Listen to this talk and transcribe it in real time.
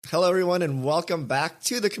Hello, everyone, and welcome back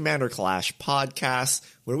to the Commander Clash podcast,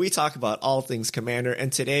 where we talk about all things Commander.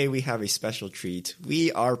 And today we have a special treat.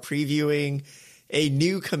 We are previewing a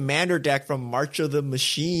new Commander deck from March of the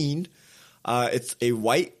Machine. It's a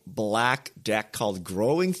white-black deck called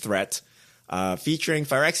Growing Threat, featuring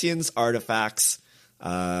Phyrexians, artifacts,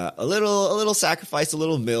 a little sacrifice, a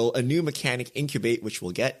little mill, a new mechanic, incubate, which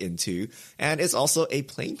we'll get into, and it's also a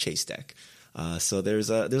plane chase deck. So there's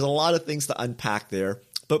a lot of things to unpack there.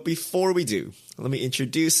 But before we do, let me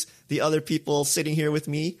introduce the other people sitting here with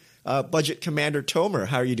me. Budget Commander Tomer,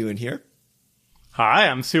 how are you doing here? Hi,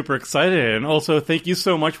 I'm super excited, and also thank you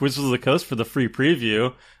so much, Wizards of the Coast, for the free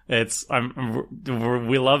preview.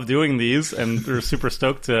 We love doing these, and we're super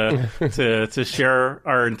stoked to share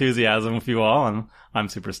our enthusiasm with you all, and I'm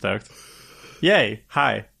super stoked. Yay!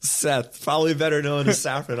 Hi, Seth, probably better known as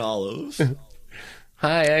Saffron Olive.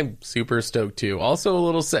 Hi, I'm super stoked too. Also a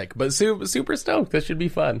little sick, but super stoked. This should be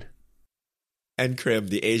fun. And Krim,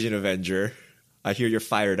 the Asian Avenger. I hear you're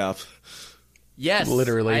fired up. Yes,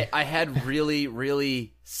 literally. I had really,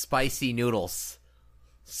 really spicy noodles.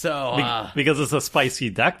 So because it's a spicy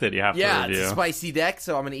deck that you have to review. Yeah, it's a spicy deck,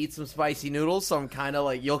 so I'm gonna eat some spicy noodles. So I'm kind of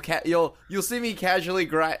like you'll see me casually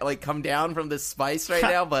come down from this spice right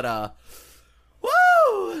now, but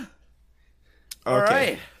woo! Okay. All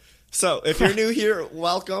right. So, if you're new here,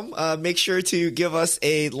 welcome. Make sure to give us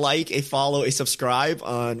a like, a follow, a subscribe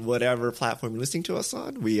on whatever platform you're listening to us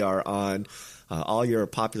on. We are on all your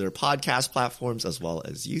popular podcast platforms as well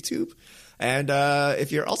as YouTube. And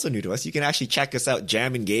if you're also new to us, you can actually check us out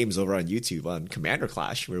jamming games over on YouTube on Commander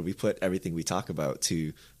Clash, where we put everything we talk about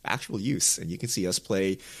to actual use. And you can see us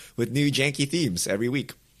play with new janky themes every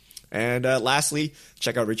week. And lastly,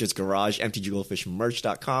 check out Richard's Garage,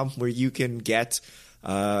 mtggoldfishmerch.com, where you can get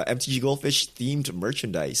MTG Goldfish themed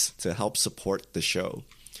merchandise to help support the show.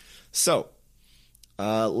 So,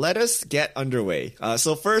 let us get underway.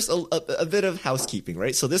 So first, a bit of housekeeping,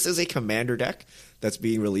 right? So this is a Commander deck that's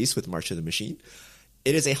being released with March of the Machine.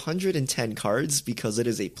 It is 110 cards because it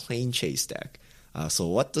is a plane chase deck. So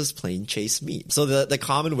what does plane chase mean? So the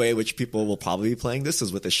common way which people will probably be playing this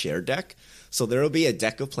is with a shared deck. So there will be a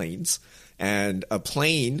deck of planes. And a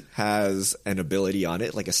plane has an ability on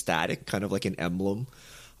it, like a static, kind of like an emblem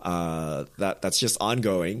that's just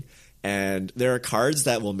ongoing. And there are cards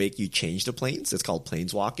that will make you change the planes. It's called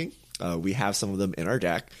planeswalking. We have some of them in our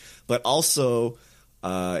deck. But also,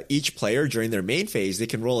 each player during their main phase, they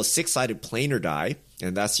can roll a 6-sided planar die.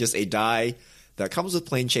 And that's just a die that comes with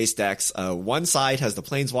plane chase decks. One side has the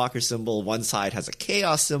planeswalker symbol. One side has a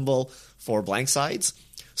chaos symbol for blank sides.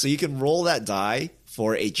 So you can roll that die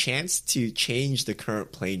for a chance to change the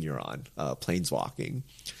current plane you're on, planeswalking.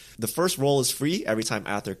 The first roll is free every time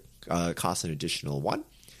after costs an additional 1.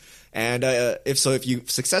 And if you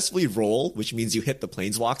successfully roll, which means you hit the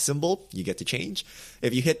planeswalk symbol, you get to change.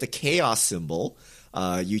 If you hit the chaos symbol,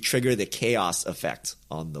 you trigger the chaos effect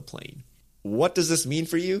on the plane. What does this mean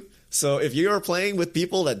for you? So if you're playing with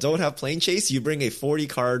people that don't have plane chase, you bring a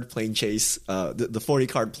 40-card plane chase, the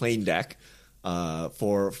 40-card plane deck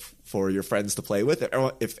for your friends to play with.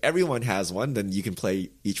 If everyone has one, then you can play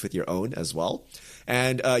each with your own as well.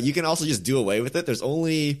 And you can also just do away with it. There's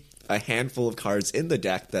only a handful of cards in the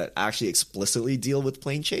deck that actually explicitly deal with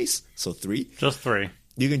plane chase. So 3. Just 3.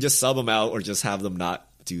 You can just sub them out or just have them not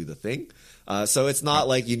do the thing. So it's not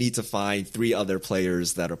like you need to find 3 other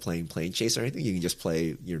players that are playing plane chase or anything. You can just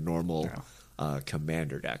play your normal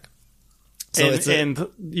Commander deck. So and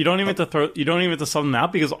you don't even have to sub them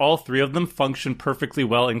out because all 3 of them function perfectly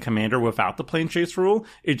well in Commander without the plane chase rule.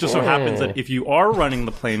 It just so happens that if you are running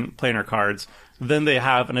the planar cards, then they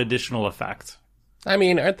have an additional effect. I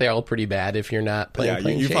mean, aren't they all pretty bad if you're not playing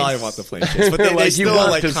plane chase? You probably want the plane chase, but they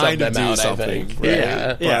still kind of do something. Right?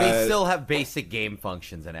 Yeah. They still have basic game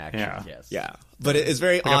functions and actions, yes. Yeah, but it's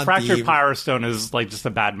very a Fractured Power Stone is like just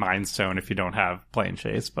a bad Mind Stone if you don't have plane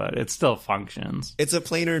chase, but it still functions. It's a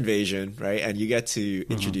planar invasion, right? And you get to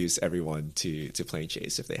introduce everyone to plane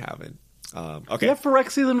chase if they haven't. Okay. Yeah,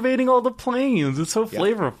 Phyrexians invading all the planes. It's so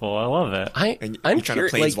flavorful. I love it. I'm trying to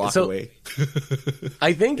planeswalk away.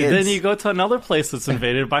 I think then you go to another place that's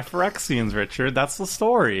invaded by Phyrexians, Richard. That's the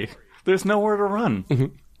story. There's nowhere to run.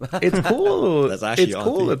 It's cool. That's actually it's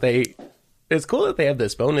cool that they have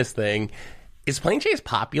this bonus thing. Is plane chase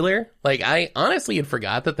popular? Like, I honestly had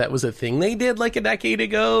forgot that was a thing they did like a decade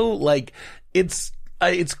ago. Like, it's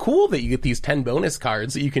cool that you get these 10 bonus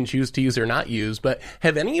cards that you can choose to use or not use, but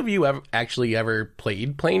have any of you ever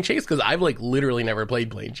played plane chase? Because I've literally never played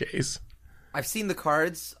plane chase. I've seen the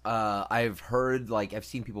cards. I've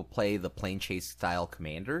seen people play the plane chase style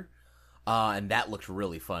Commander, and that looked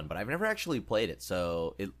really fun. But I've never actually played it.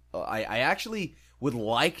 So I actually would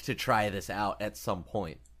like to try this out at some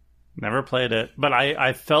point. Never played it, but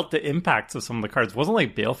I felt the impact of some of the cards. Wasn't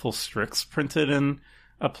like Baleful Strix printed in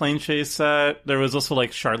a Plane Chase set? There was also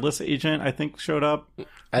like Shardless Agent, I think, showed up.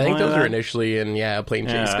 I think those were initially in a Plane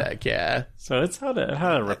Chase deck, yeah. So it had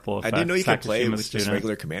a ripple effect. I didn't know you could play with just student.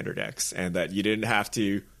 regular commander decks, and that you didn't have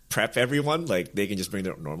to prep everyone. Like, they can just bring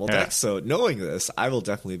their normal decks. So knowing this, I will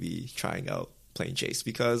definitely be trying out Plane Chase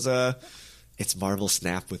because it's Marvel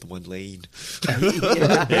Snap with one lane. It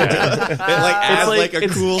like adds like a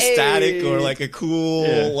cool static or like a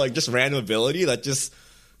cool like just random ability that just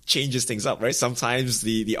changes things up, right? Sometimes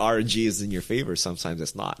the RNG is in your favor, sometimes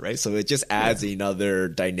it's not, right? So it just adds another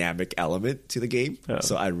dynamic element to the game.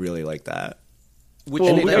 So I really like that. We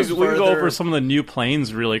can go over some of the new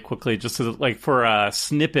planes really quickly, just to, like, for a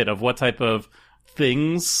snippet of what type of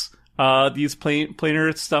things these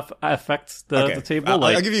planar stuff affect the table.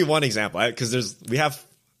 I'll give you one example, because we have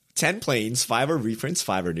 10 planes, 5 are reprints,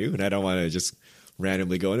 5 are new, and I don't want to just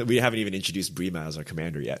randomly go in. We haven't even introduced Brima as our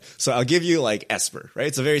commander yet. So I'll give you like Esper, right?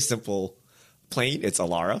 It's a very simple plane. It's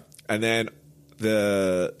Alara. And then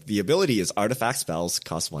the ability is artifact spells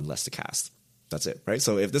cost 1 less to cast. That's it, right?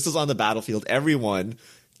 So if this is on the battlefield, everyone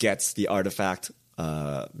gets the artifact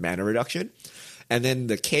mana reduction. And then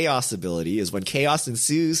the chaos ability is when chaos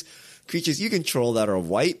ensues, creatures you control that are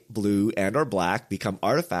white, blue, and or black become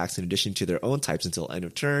artifacts in addition to their own types until end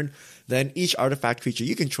of turn. Then each artifact creature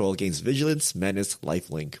you control gains vigilance, menace,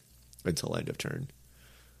 lifelink until end of turn.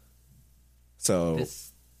 So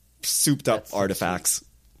souped up artifacts,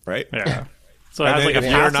 right? Yeah. So and it has like if a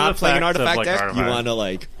you're not playing an passive artifact effect of, deck, you want to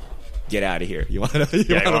like get out of here. You want to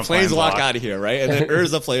planeswalk out of here, right? And then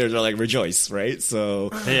Urza players are like rejoice, right? So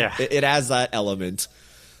it adds that element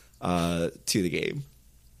to the game.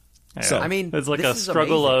 Yeah. So I mean, it's like a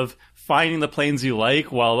struggle of finding the planes you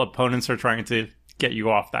like while opponents are trying to get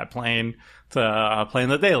you off that plane to a plane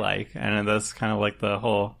that they like, and that's kind of like the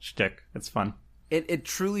whole shtick. It's fun. It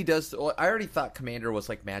truly does. Well, I already thought Commander was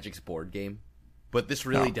like Magic's board game, but this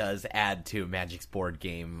really does add to Magic's board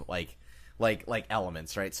game like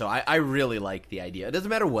elements, right? So I really like the idea. It doesn't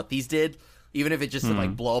matter what these did, even if it just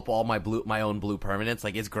like blow up all my own blue permanents.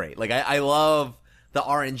 Like, it's great. Like, I love the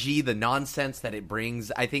RNG, the nonsense that it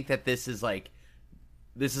brings. I think that this is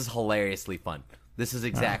hilariously fun. This is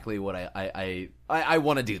exactly what I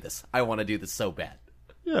want to do this. I want to do this so bad.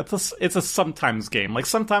 Yeah, it's a sometimes game. Like,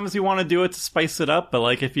 sometimes you want to do it to spice it up, but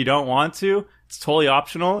like if you don't want to, it's totally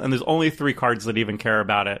optional, and there's only 3 cards that even care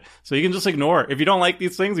about it. So you can just ignore it. If you don't like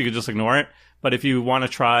these things, you can just ignore it. But if you want to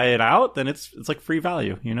try it out, then it's like free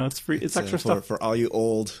value. You know, it's free. It's extra stuff. For all you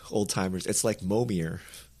old timers, it's like Momir,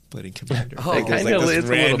 but in Commander. There's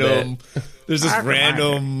this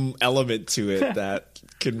random element to it that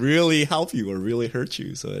can really help you or really hurt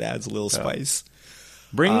you. So it adds a little spice.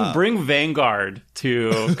 Bring Vanguard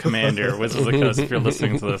to Commander, Wizards of the Coast, if you're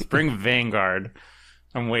listening to this. Bring Vanguard.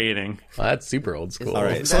 I'm waiting. Well, that's super old school. All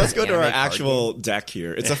right, so let's go to our actual deck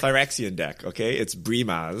here. It's a Phyrexian deck, okay? It's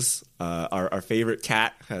Brima's. Our favorite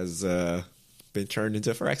cat has been turned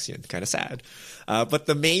into a Phyrexian. Kind of sad. But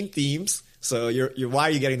the main themes, so why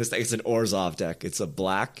are you getting this deck? It's an Orzhov deck. It's a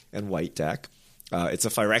black and white deck. It's a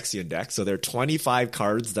Phyrexian deck, so there are 25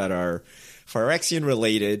 cards that are Phyrexian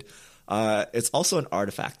related. It's also an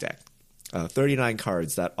artifact deck. 39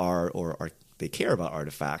 cards that they care about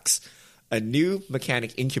artifacts. A new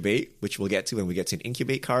mechanic, Incubate, which we'll get to when we get to an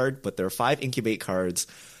Incubate card, but there are 5 Incubate cards,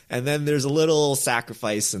 and then there's a little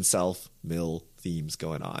sacrifice and self-mill themes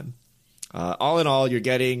going on. All in all, you're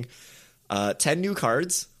getting 10 new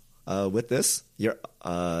cards with this. They're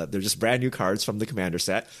just brand new cards from the Commander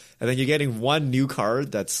set, and then you're getting 1 new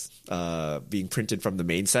card that's being printed from the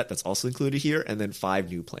main set that's also included here, and then 5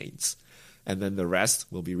 new planes. And then the rest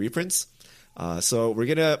will be reprints. So we're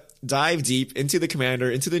going to dive deep into the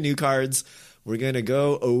Commander, into the new cards. We're going to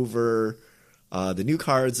go over the new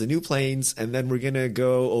cards, the new planes, and then we're going to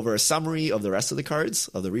go over a summary of the rest of the cards,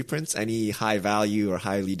 of the reprints, any high value or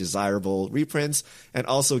highly desirable reprints, and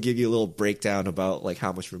also give you a little breakdown about like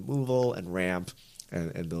how much removal and ramp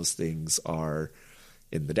and those things are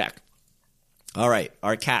in the deck. All right,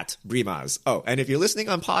 our cat, Brimaz. Oh, and if you're listening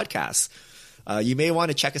on podcasts, you may want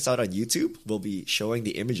to check us out on YouTube. We'll be showing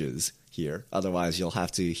the images here. Otherwise, you'll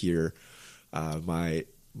have to hear my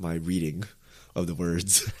reading of the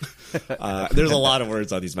words. There's a lot of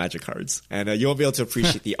words on these Magic cards, and you won't be able to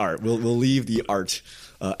appreciate the art. We'll leave the art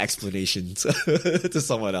explanations to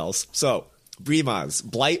someone else. So, Brimaz,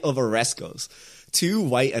 Blight of Oreskos. 2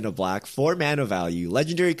 white and a black, 4 mana value,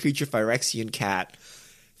 legendary creature Phyrexian cat,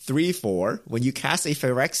 3/4. When you cast a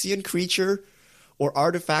Phyrexian creature or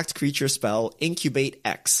artifact creature spell, incubate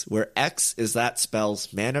X, where X is that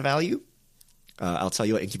spell's mana value. I'll tell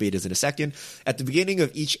you what incubate is in a second. At the beginning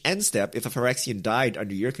of each end step, if a Phyrexian died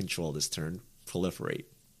under your control this turn, proliferate.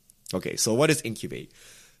 Okay, so what is incubate?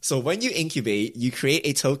 So when you incubate, you create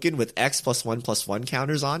a token with X +1/+1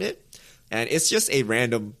 counters on it, and it's just a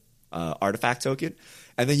random artifact token.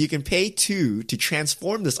 And then you can pay 2 to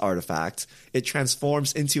transform this artifact. It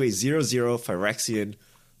transforms into a 0/0 Phyrexian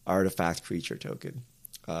artifact creature token.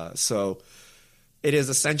 So it is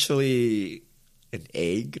essentially an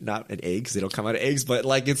egg, not an egg because they don't come out of eggs, but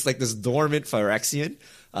like it's like this dormant Phyrexian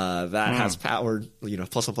that has power,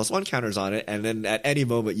 +1/+1 counters on it. And then at any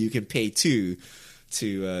moment you can pay 2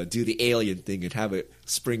 to do the alien thing and have it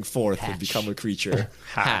spring forth and become a creature.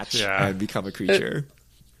 Hatch and become a creature.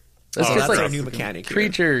 That's That's like our new mechanic here.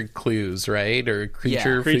 creature clues, right? Or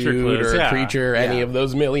creature food, creature clues, or creature, any of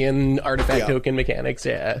those million artifact Yeah. token mechanics.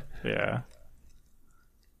 Yeah. Yeah.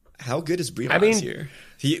 How good is Bremas here?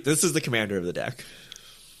 This is the commander of the deck.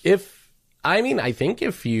 I think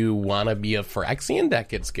if you want to be a Phyrexian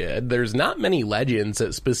deck, it's good. There's not many legends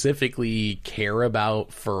that specifically care about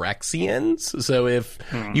Phyrexians. So if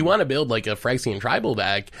you want to build like a Phyrexian tribal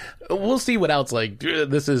deck, we'll see what else. Like,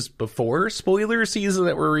 this is before spoiler season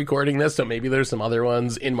that we're recording this, so maybe there's some other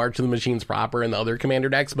ones in March of the Machines proper and the other commander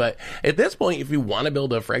decks. But at this point, if you want to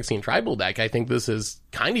build a Phyrexian tribal deck, I think this is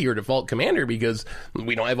kind of your default commander because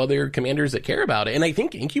we don't have other commanders that care about it. And I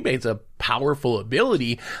think Incubate's a powerful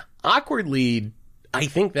ability. Awkwardly, I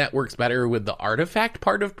think that works better with the artifact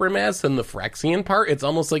part of Brimaz than the Phyrexian part. It's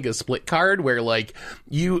almost like a split card where, like,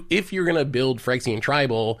 if you're going to build Phyrexian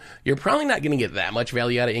Tribal, you're probably not going to get that much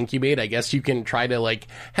value out of Incubate. I guess you can try to, like,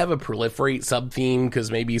 have a proliferate sub-theme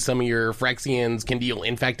because maybe some of your Phyrexians can deal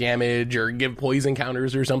infect damage or give poison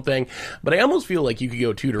counters or something. But I almost feel like you could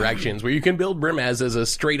go two directions where you can build Brimaz as a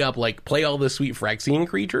straight up, like, play all the sweet Phyrexian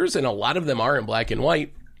creatures, and a lot of them are in black and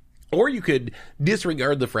white. Or you could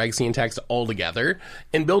disregard the Phyrexian text altogether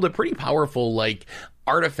and build a pretty powerful, like,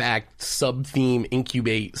 artifact sub-theme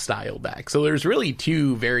incubate style deck. So there's really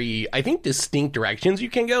two very, I think, distinct directions you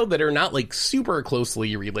can go that are not, like, super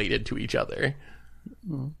closely related to each other.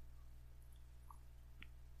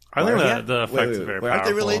 I think the effect is very powerful. Aren't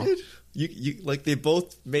they related? You like, they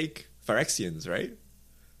both make Phyrexians, right?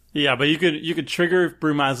 Yeah, but you could trigger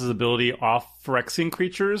Brumaz's ability off Phyrexian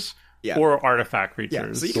creatures. Yeah. Or artifact creatures.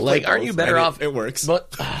 Yeah, so you can Like, play aren't both, you better and off... It works.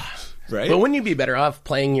 But, right? But wouldn't you be better off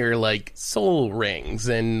playing your, like, soul rings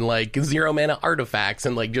and, like, 0 mana artifacts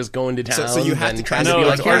and, like, just going to town? So you have to try to be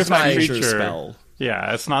like, here's my creature spell.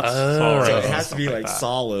 Yeah, it's not So so it has to be like that.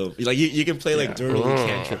 solemn. Like you can play like durable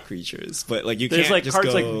cantrip creatures, but like you There's, can't like, just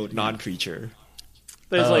cards go like- non-creature.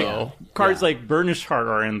 There's like cards like Burnished Heart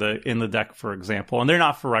are in the deck, for example, and they're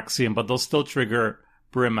not Phyrexian, but they'll still trigger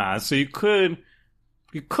Brimaz. So you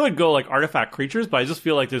could go like artifact creatures, but I just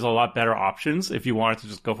feel like there's a lot better options if you wanted to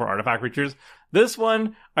just go for artifact creatures. This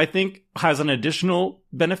one, I think, has an additional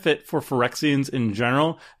benefit for Phyrexians in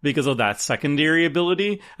general because of that secondary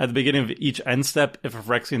ability. At the beginning of each end step, if a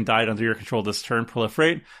Phyrexian died under your control this turn,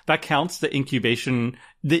 proliferate. That counts the incubated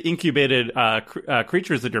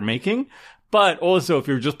creatures that you're making. But also, if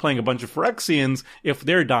you're just playing a bunch of Phyrexians, if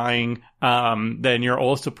they're dying, then you're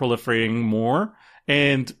also proliferating more.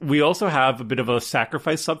 And we also have a bit of a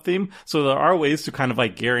sacrifice sub-theme. So there are ways to kind of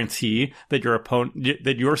like guarantee that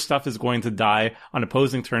that your stuff is going to die on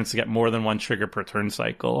opposing turns to get more than one trigger per turn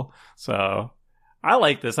cycle. So I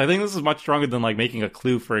like this. I think this is much stronger than like making a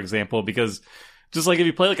clue, for example, because just like if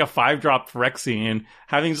you play like a 5-drop Phyrexian,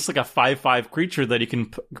 having just like a 5/5 creature that you can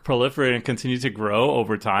proliferate and continue to grow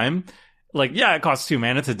over time. Like, yeah, it costs 2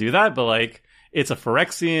 mana to do that, but like, it's a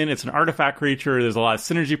Phyrexian, it's an artifact creature, there's a lot of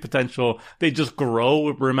synergy potential. They just grow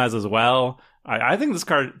with Brimaz as well. I think this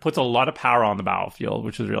card puts a lot of power on the battlefield,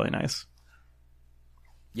 which is really nice.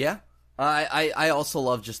 Yeah. I also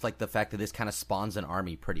love just like the fact that this kind of spawns an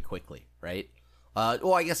army pretty quickly, right?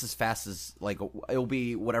 Well, I guess as fast as like it'll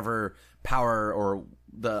be whatever power or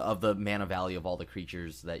the mana value of all the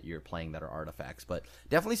creatures that you're playing that are artifacts, but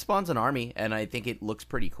definitely spawns an army, and I think it looks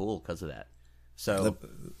pretty cool because of that. So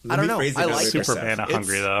I don't know. I like super mana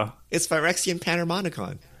hungry though. It's Phyrexian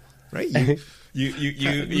Panharmonicon, right?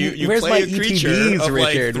 You Where's play my a creature ETBs, of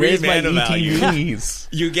like Richard? 3 Where's my mana value. ETBs?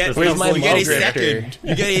 You get Where's my you get a Muldrifter? second.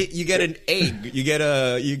 You get an egg. You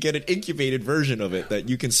get an incubated version of it that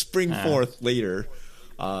you can spring forth later.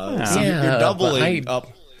 So you're doubling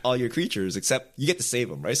up all your creatures, except you get to save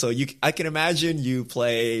them, right? So I can imagine you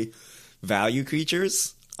play value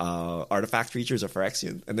creatures, artifact creatures or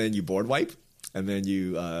Phyrexian, and then you board wipe, and then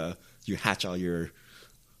you hatch all your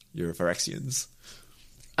Phyrexians.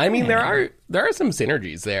 I mean, there are some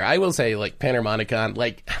synergies there. I will say, like, Panharmonicon,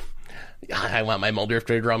 like, I want my Muldrifter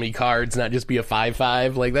to draw me cards, not just be a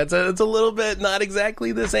 5/5. Like, it's a little bit not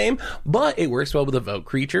exactly the same, but it works well with evoke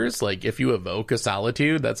creatures. Like, if you evoke a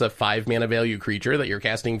Solitude, that's a 5 mana value creature that you're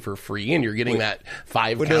casting for free, and you're getting that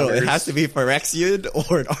 5 counters. No, it has to be Phyrexian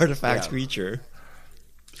or an artifact creature.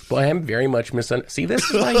 Well, I am very much See, this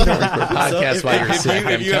is why you don't record podcasts while you're sick.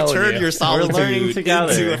 If you have turned your Solitude into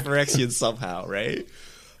together. a Phyrexian somehow, right?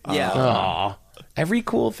 Yeah. Aw. Every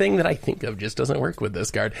cool thing that I think of just doesn't work with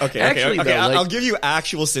this card. Okay, Actually, okay. though, I'll give you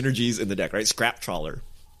actual synergies in the deck, right? Scrap Trawler,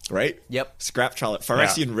 right? Yep. Scrap Trawler,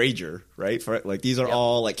 Phyrexian Rager, right? These are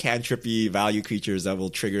all like cantrippy value creatures that will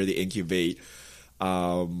trigger the incubate.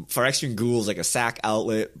 Phyrexian Ghouls, like a sack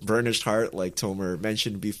outlet. Burnished Heart, like Tomer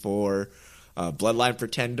mentioned before. Bloodline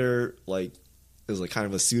Pretender, like, is like kind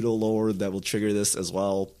of a pseudo lord that will trigger this as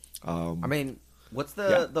well. I mean, what's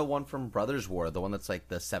the one from Brothers War? The one that's like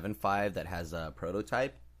the 7/5 that has a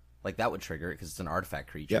prototype? Like, that would trigger it because it's an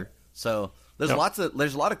artifact creature. Yep. So there's a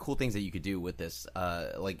lot of cool things that you could do with this.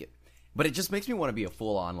 But it just makes me want to be a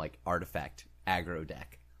full on like artifact aggro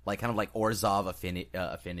deck, like kind of like Orzhov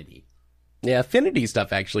Affinity. Yeah, affinity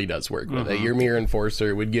stuff actually does work with it. Your Mirror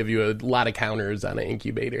Enforcer would give you a lot of counters on an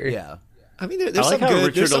incubator. Yeah. I mean, there's some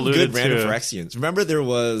good random Phyrexians. Remember there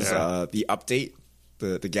was the update,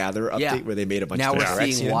 the Gather update where they made a bunch now of we're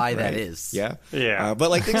seeing Phyrexian, why right? that is. Yeah. But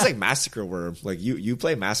like things like Massacre Worm, like you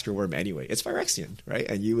play Massacre Worm anyway. It's Phyrexian, right?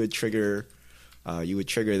 And you would trigger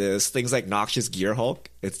this. Things like Noxious Gear Hulk.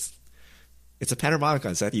 It's a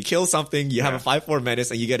Panorama Seth. You kill something, you have a 5/4 menace,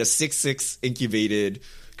 and you get a 6/6 incubated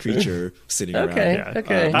creature sitting around.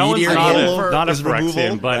 Okay. That one's Meteor not Hail a is removal,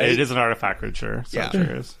 Phyrexian, but right? it is an artifact creature. So it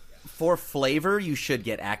triggers. For flavor, you should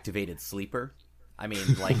get Activated Sleeper. I mean,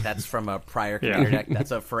 like, that's from a prior commander deck. That's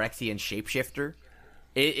a Phyrexian Shapeshifter.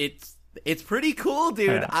 It's pretty cool, dude.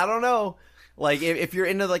 Yeah. I don't know. Like, if you're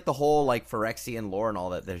into like the whole like Phyrexian lore and all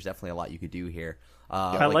that, there's definitely a lot you could do here.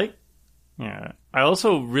 I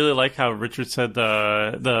also really like how Richard said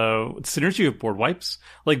the synergy of board wipes.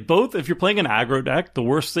 Like, both, if you're playing an aggro deck, the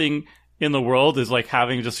worst thing in the world is like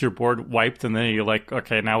having just your board wiped and then you're like,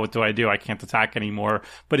 okay, now what do? I can't attack anymore.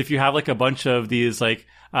 But if you have like a bunch of these like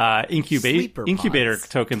incubator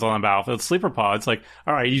tokens on the battlefield, sleeper pods, like,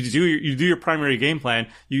 all right, you do your primary game plan,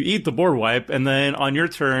 you eat the board wipe, and then on your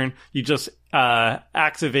turn you just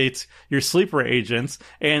activate your sleeper agents.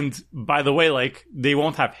 And by the way, like, they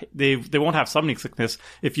won't have summoning sickness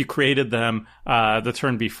if you created them the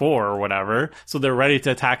turn before or whatever, so they're ready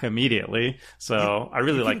to attack immediately. So I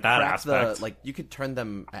really like that aspect. You could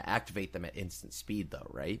activate them at instant speed though,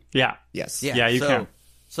 right? Yeah. Yes. Yeah, you can.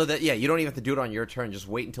 So that, you don't even have to do it on your turn. Just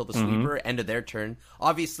wait until the sweeper, end of their turn.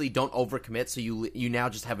 Obviously, don't overcommit, so you now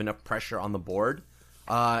just have enough pressure on the board,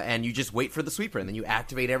 and you just wait for the sweeper, and then you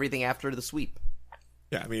activate everything after the sweep.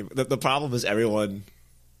 Yeah, I mean, the problem is everyone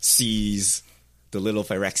sees the little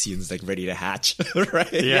Phyrexians like ready to hatch,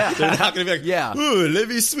 right? Yeah. They're not going to be like, ooh, let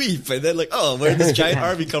me sweep. And then like, oh, where'd this giant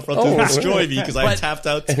army come from to destroy me because I tapped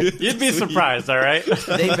out too? You'd be surprised, all right?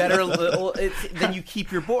 They better, then you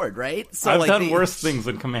keep your board, right? So I've done worse things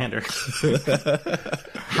than Commander.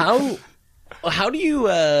 How do you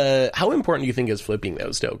how important do you think is flipping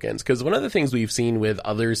those tokens? Because one of the things we've seen with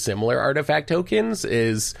other similar artifact tokens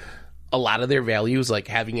is a lot of their values, like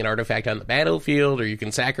having an artifact on the battlefield, or you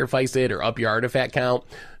can sacrifice it or up your artifact count.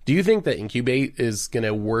 Do you think that Incubate is going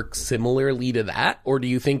to work similarly to that? Or do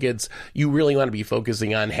you think you really want to be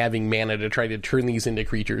focusing on having mana to try to turn these into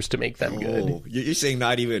creatures to make them good? You're saying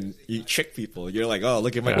not even, you trick people. You're like, oh,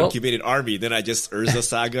 look at my incubated army. Then I just Urza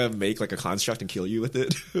Saga, make like a construct and kill you with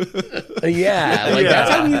it.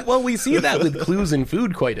 That's how we see that with clues and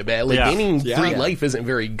food quite a bit. Like, gaining 3 life isn't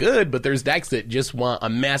very good, but there's decks that just want a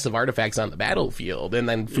massive artifacts on the battlefield, and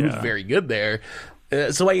then food's very good there.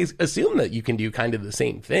 So I assume that you can do kind of the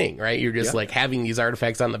same thing, right? You're just like having these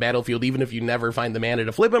artifacts on the battlefield, even if you never find the mana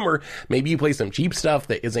to flip them, or maybe you play some cheap stuff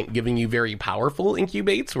that isn't giving you very powerful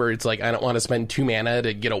incubates, where it's like, I don't want to spend 2 mana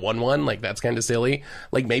to get a 1/1. Like, that's kind of silly.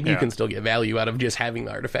 Like, maybe you can still get value out of just having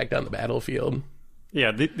the artifact on the battlefield.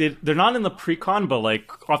 Yeah, they're not in the precon, but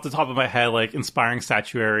like off the top of my head, like Inspiring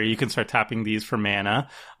Statuary, you can start tapping these for mana.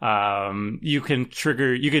 You can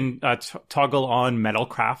toggle on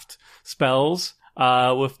Metalcraft spells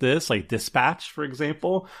with this, like Dispatch, for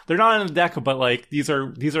example. They're not in the deck, but like these are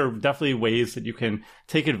definitely ways that you can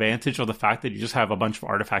take advantage of the fact that you just have a bunch of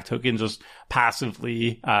artifact tokens just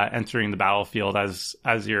passively entering the battlefield as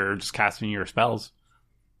you're just casting your spells.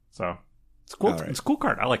 So it's cool. Right. It's a cool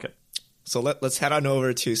card. I like it. So let's head on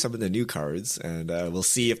over to some of the new cards, and we'll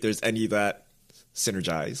see if there's any that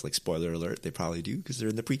synergize. Like, spoiler alert, they probably do because they're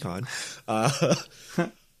in the precon.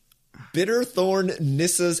 Bitterthorn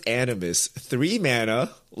Nissa's Animus, 3 mana,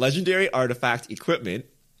 legendary artifact equipment,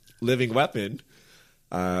 living weapon.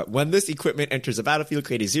 When this equipment enters the battlefield,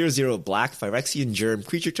 create a 0/0 black Phyrexian germ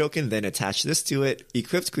creature token, then attach this to it.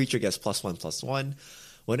 Equipped creature gets +1/+1.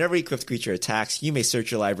 Whenever equipped creature attacks, you may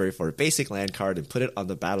search your library for a basic land card and put it on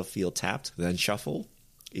the battlefield tapped, then shuffle.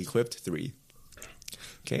 Equipped 3.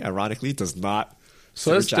 Okay, ironically, does not.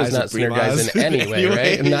 So this does not synergize in any way,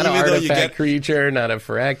 right? Not an artifact creature, not a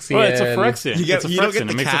Phyrexian. Well, it's a Phyrexian. You don't get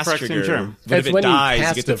the it makes cast a Phyrexian trigger, germ. but It's if when it dies, you you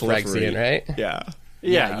cast get the a Phyrexian, right? Yeah.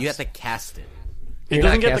 Yeah, you have to cast it. It You're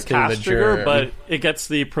doesn't not get the casting the cast trigger, germ. but it gets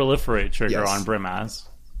the proliferate trigger Yes. on Brimaz.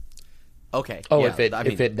 Okay. Oh, yeah,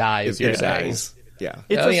 if it dies, If you're it saying. dies. Yeah.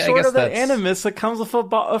 It's Oh, a yeah, I sort guess of the that's- Animus that comes with a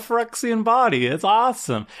Phyrexian body. It's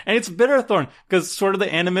awesome. And it's Bitterthorn, because sort of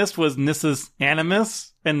the Animus was Nissa's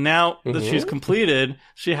Animus, and now that she's completed,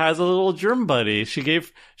 she has a little germ buddy. She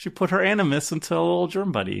put her Animus into a little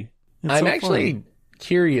germ buddy. It's I'm so actually fun.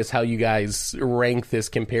 curious how you guys rank this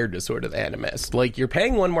compared to sort of the Animist. Like, you're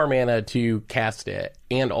paying 1 more mana to cast it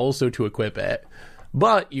and also to equip it,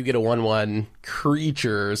 but you get a 1/1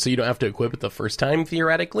 creature, so you don't have to equip it the first time,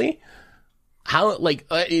 theoretically. How, like,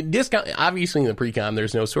 discount, obviously in the precon,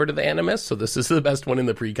 there's no sort of the Animist, so this is the best one in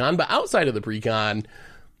the precon, but outside of the precon,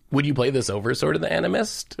 would you play this over sort of the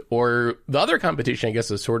Animist? Or the other competition, I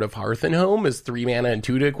guess, is sort of Hearth and Home, is 3 mana and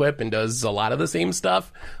 2 to equip and does a lot of the same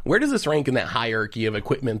stuff. Where does this rank in that hierarchy of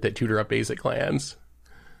equipment that tutor up basic lands?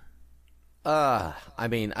 I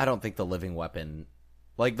mean, I don't think the living weapon,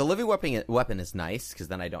 like the living weapon is nice because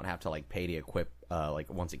then I don't have to like pay to equip.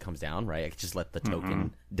 Like once it comes down, right? I can just let the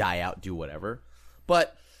token die out, do whatever.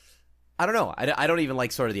 But I don't know. I don't even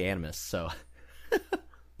like sort of the Animus. So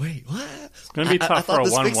Wait, what? It's going to be tough for a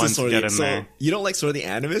 1/1 to get in there. You don't like Sword of the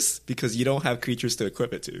Animus because you don't have creatures to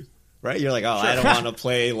equip it to, right? You're like, I don't want to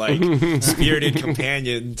play like Spirited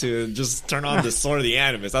Companion to just turn on the Sword of the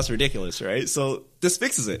Animus. That's ridiculous, right? So this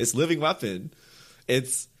fixes it. It's living weapon.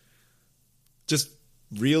 It's just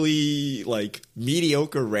really like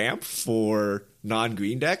mediocre ramp for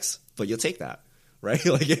non-green decks, but you'll take that, right?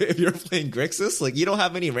 Like if you're playing Grixis, like you don't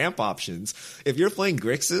have any ramp options. If you're playing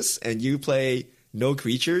Grixis and you play no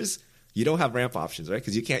creatures, you don't have ramp options, right?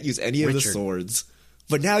 Because you can't use any of the swords.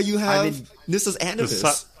 But now you have Nissa's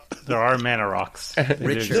Animus. There are mana rocks.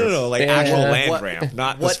 Richard. No, like actual land ramp,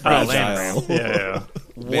 not what this fragile. land ramp. Yeah.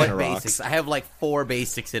 what Mana rocks. basics? I have like 4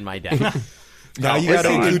 basics in my deck. Now you Oh, got to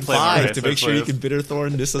please include play 5 Race, to make sure you please. can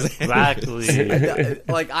Bitterthorn Nissa's Animus. Exactly.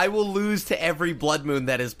 Like I will lose to every Blood Moon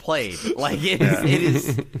that is played. Like it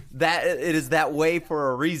is that way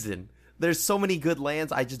for a reason. There's so many good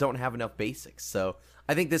lands, I just don't have enough basics. So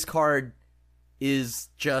I think this card is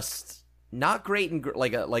just not great in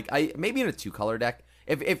maybe in a 2-color deck.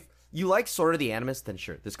 If you like Sword of the Animus, then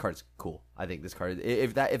sure, this card's cool. I think this card,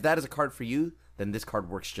 if that is a card for you, then this card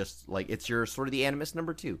works just like it's your Sword of the Animus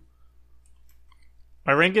number 2.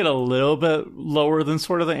 I rank it a little bit lower than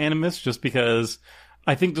sort of the Animus just because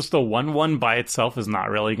I think just the 1/1 by itself is not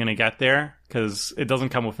really going to get there because it doesn't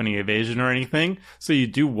come with any evasion or anything. So you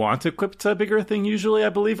do want to equip to a bigger thing usually, I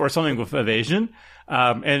believe, or something with evasion.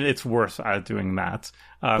 And it's worse at doing that.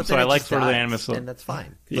 So I like sort of the Animus. And that's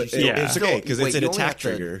fine. But Yeah. it's okay because it's Wait, an you only attack have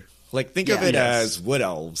to- trigger. Like think of it as Wood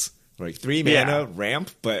Elves, like 3 mana Yeah. ramp,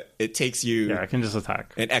 but it takes you Yeah, I can just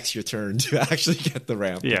attack. an extra turn to actually get the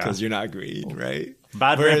ramp Yeah. because you're not green, right?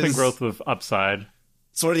 Bad Whereas ramping growth with upside.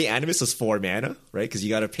 Sword of the Animus is 4 mana, right? Because you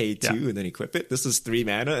got to pay 2 Yeah. and then equip it. This is 3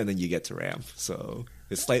 mana and then you get to ramp. So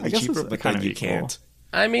it's I slightly guess cheaper, it's but kind then of you equal. can't.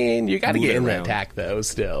 I mean, you got to Move get it in the around. attack, though,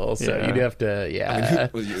 still. So Yeah. you'd have to, yeah.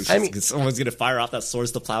 I mean, someone's gonna fire off that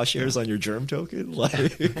Swords to Plowshares on your germ token. Like,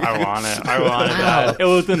 I want it. I want it.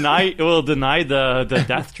 It will deny the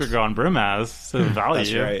death trigger on Brimaz to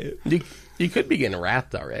value. that's right. You could be getting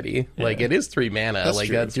Wrathed already. Like, it is 3 mana. That's like,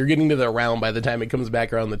 true. you're getting to the round by the time it comes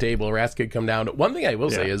back around the table. Wrath could come down. One thing I will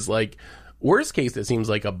say Yeah. is, like, worst case, it seems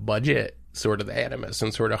like a budget sort of Animus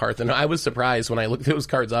and sort of Hearth. And I was surprised when I looked those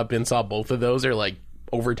cards up and saw both of those are, like,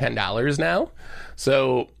 over $10 now.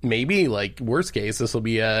 So maybe, like, worst case, this will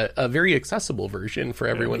be a very accessible version for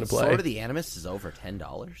everyone to play. Sword of the Animus is over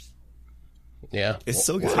 $10. Yeah. It's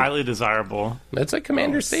so good. Highly desirable. That's a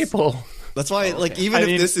commander staple. That's why, like, okay. even I if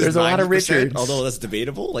mean, this is there's a lot of 90%, Richards. although that's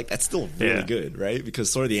debatable, like, that's still really Yeah. good, right? Because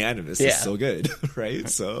Sword of the Animus Yeah. is so good, right?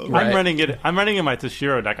 So, Right. I'm running it in my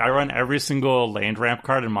Toshiro deck. I run every single land ramp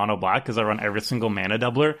card in mono black because I run every single mana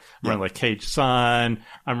doubler. I'm running like Cage Sun.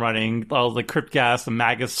 I'm running all the Crypt Gas, the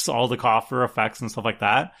Magus, all the coffer effects and stuff like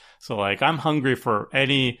that. So like I'm hungry for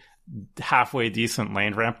any halfway decent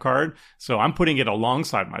land ramp card. So I'm putting it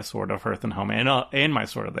alongside my Sword of Hearth and Home and my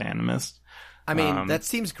Sword of the Animist. I mean, that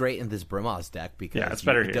seems great in this Brimaz deck because it's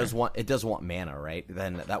better it does want mana, right?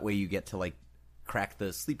 Then that way you get to like crack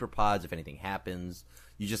the sleeper pods if anything happens.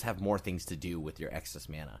 You just have more things to do with your excess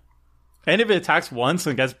mana. And if it attacks once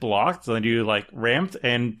and gets blocked, then you like ramped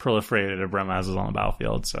and proliferated a Brimaz on the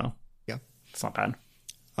battlefield. So yeah, it's not bad.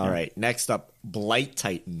 All right, next up, Blight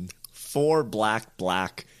Titan, 4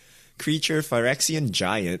 black creature, Phyrexian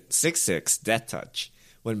giant, 6/6, Death Touch.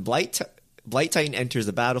 When Blight Titan enters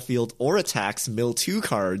the battlefield or attacks, mill 2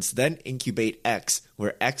 cards, then incubate X,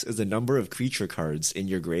 where X is the number of creature cards in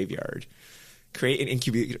your graveyard. Create an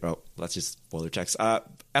incubator. Oh, let's just spoiler checks.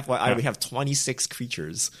 FYI, we have 26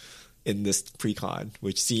 creatures in this precon,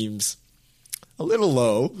 which seems a little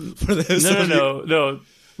low for this. No.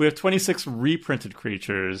 We have 26 reprinted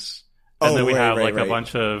creatures, and then we have a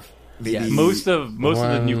bunch of. Maybe most of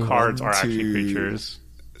the new cards are actually creatures.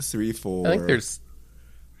 3, 4. I think there's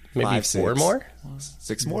maybe 5, 4 6. more.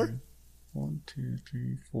 6 more? 1, 2,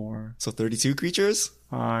 3, 4. So 32 creatures?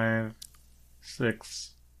 5,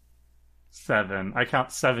 6, 7. I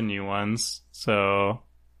count 7 new ones. So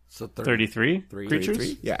 33 creatures?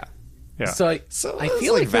 33? Yeah. So I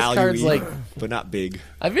feel like this card's like, but not big.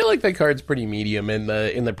 I feel like the card's pretty medium in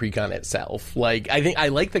the precon itself. Like, I think I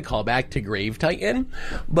like the callback to Grave Titan,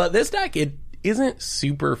 but this deck, it isn't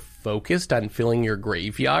super focused on filling your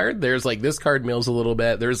graveyard. There's like, this card mills a little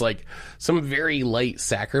bit. There's like some very light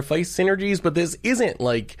sacrifice synergies, but this isn't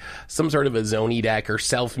like some sort of a zony deck or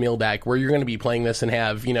self-mill deck where you're going to be playing this and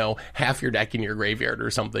have, half your deck in your graveyard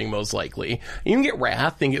or something, most likely. You can get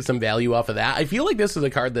Wrath and get some value off of that. I feel like this is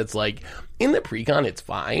a card that's like, in the precon, it's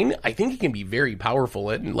fine. I think it can be very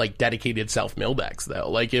powerful in like dedicated self-mill decks though.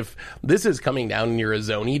 Like if this is coming down and you're a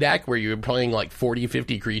zony deck where you're playing like 40,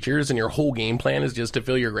 50 creatures and your whole game plan is just to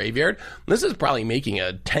fill your graveyard, this is probably making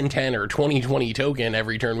a 10/10 or 20/20 token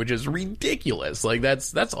every turn, which is ridiculous. Like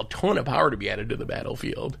that's a ton of power to be added to the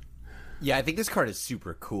battlefield. Yeah, I think this card is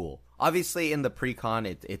super cool. Obviously, in the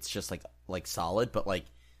precon, it's just like solid, but like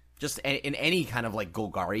just in any kind of like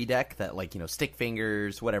Golgari deck that like stick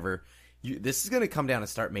fingers, whatever. This is going to come down and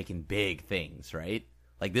start making big things, right?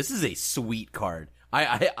 Like, this is a sweet card.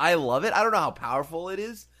 I love it. I don't know how powerful it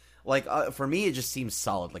is. Like, for me, it just seems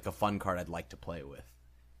solid, like a fun card I'd like to play with.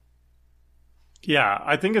 Yeah,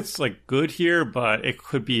 I think it's, like, good here, but it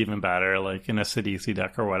could be even better, like, in a Sidisi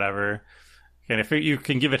deck or whatever. And if you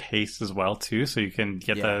can give it haste as well, too, so you can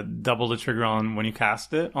get the double the trigger on when you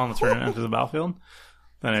cast it on the turn it enters the battlefield,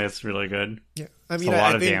 then it's really good. Yeah, I mean, it's a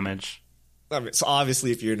lot of damage. I mean, so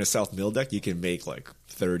obviously, if you're in a self-mill deck, you can make like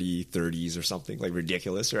 30s or something like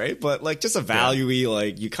ridiculous, right? But like just a value-y,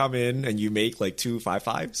 like you come in and you make like 2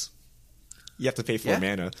 5/5s. You have to pay 4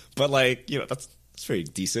 mana, but like that's pretty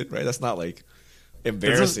decent, right? That's not like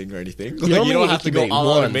embarrassing or anything. Like, you don't have to go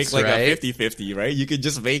all out and make like a 50-50, right? You could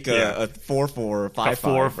just make a 4/4, 5/5,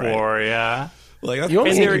 4/4, right? yeah. Like that's you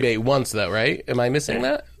only incubate once, though, right? Am I missing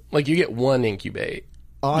that? Like you get 1 incubate.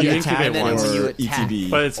 On you attack incubate once. or attack.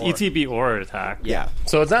 ETB. But it's ETB or attack. Yeah.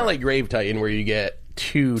 So it's not like Grave Titan where you get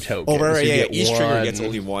 2 tokens. Oh, right, you yeah. get Each one. trigger gets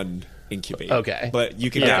only 1 incubate. Okay. But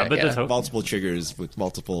you can Yeah, get but multiple triggers with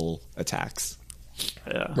multiple attacks.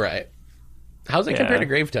 Yeah. Right. How's it compared to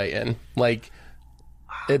Grave Titan? Like,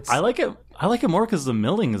 it's... I like it more because the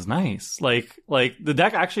milling is nice. Like the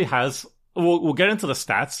deck actually has... We'll get into the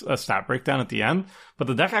stats, stat breakdown at the end, but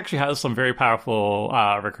the deck actually has some very powerful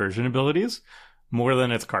recursion abilities. More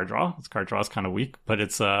than its card draw. Its card draw is kind of weak, but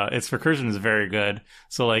its recursion is very good.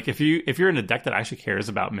 So like if you're in a deck that actually cares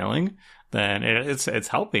about milling, then it's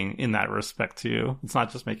helping in that respect too. It's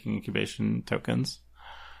not just making incubation tokens.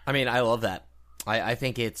 I mean, I love that. I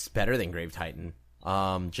think it's better than Grave Titan.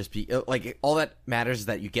 Like all that matters is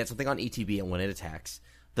that you get something on ETB and when it attacks,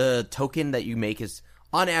 the token that you make is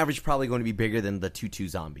on average probably going to be bigger than the 2/2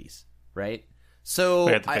 zombies, right? So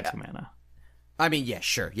you have to pay 2 mana. I mean, yeah,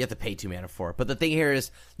 sure. You have to pay 2 mana for it. But the thing here is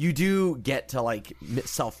you do get to, like,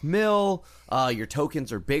 self-mill. Your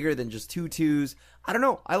tokens are bigger than just 2/2s. I don't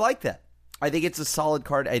know. I like that. I think it's a solid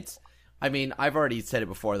card. I've already said it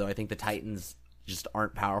before, though. I think the Titans just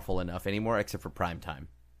aren't powerful enough anymore, except for Prime Time.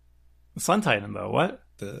 Sun Titan, though, what?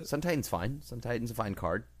 Sun Titan's fine. Sun Titan's a fine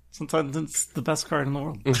card. Sun Titan's the best card in the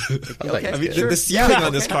world. I mean, the ceiling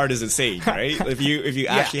on this card is insane, right? If you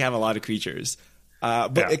actually have a lot of creatures.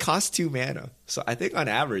 But it costs 2 mana. So I think on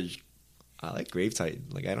average, I like Grave Titan.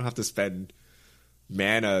 Like, I don't have to spend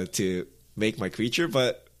mana to make my creature,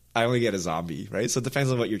 but I only get a zombie, right? So it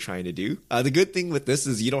depends on what you're trying to do. The good thing with this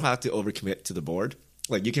is you don't have to overcommit to the board.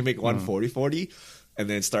 Like, you can make one 40/40 and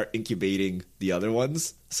then start incubating the other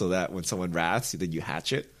ones so that when someone wraths, then you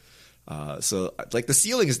hatch it. So, like, the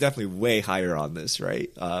ceiling is definitely way higher on this,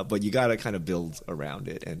 right? But you got to kind of build around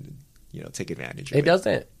it. And take advantage of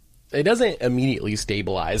It doesn't immediately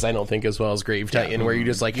stabilize, I don't think, as well as Grave Titan, where you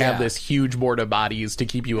just have this huge board of bodies to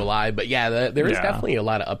keep you alive. But there is definitely a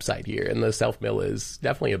lot of upside here, and the self mill is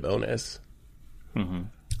definitely a bonus. Mm-hmm.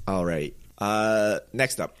 All right.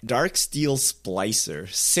 Next up, Dark Steel Splicer,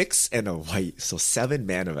 6 and a white, so 7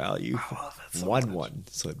 mana value, 1/1.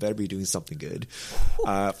 So it better be doing something good.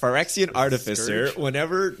 Phyrexian Artificer.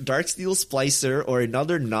 Whenever Dark Steel Splicer or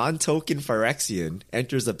another non-token Phyrexian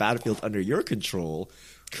enters the battlefield under your control,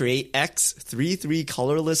 create X 3/3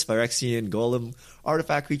 colorless Phyrexian Golem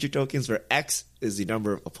artifact creature tokens, where X is the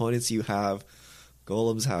number of opponents you have.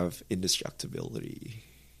 Golems have indestructibility.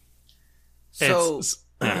 So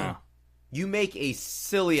you make a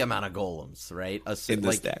silly amount of golems, right? In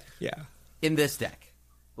this deck, yeah. In this deck,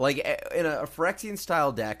 like in a Phyrexian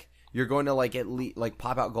style deck, you're going to at least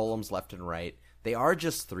pop out golems left and right. They are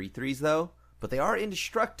just 3/3s though, but they are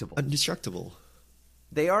indestructible.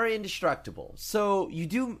 They are indestructible. So you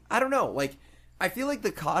do. I don't know. I feel like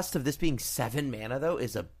the cost of this being 7 mana though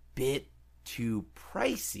is a bit too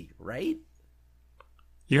pricey, right?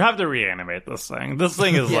 You have to reanimate this thing. This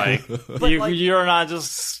thing is you're not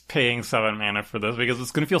just paying 7 mana for this, because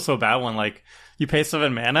it's going to feel so bad when you pay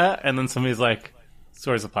 7 mana and then somebody's like,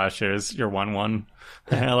 Swords of Plowshares, you're 1/1.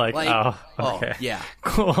 And you're like, oh, okay. Oh, yeah.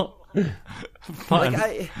 Cool. But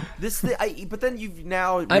then you've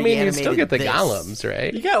now you still get the golems,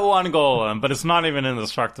 right? You get 1 golem, but it's not even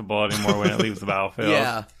indestructible anymore when it leaves the battlefield.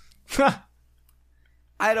 Yeah.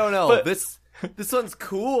 I don't know. But this one's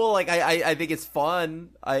cool. I think it's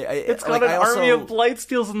fun. It's got an army of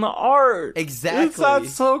Blightsteals in the art. Exactly. It's not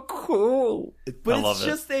so cool. But it's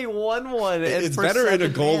just a 1/1. It's better in a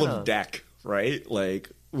golem deck, right?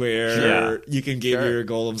 Where you can give your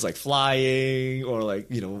golems flying or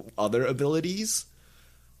other abilities.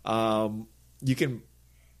 You can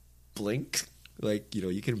blink,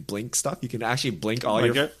 you can blink stuff. You can actually blink all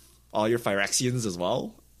your Phyrexians as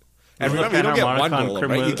well. And remember, you don't get 1 golem,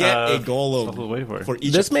 right? You get a golem for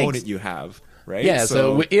each opponent you have, right? Yeah,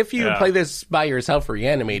 so if you play this by yourself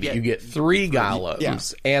reanimated, you get 3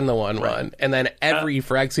 golems and the 1/1. And then every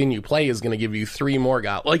Phyrexian you play is going to give you 3 more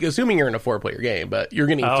golems. Assuming you're in a 4-player game, but you're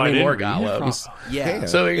getting 3 more golems. Yeah.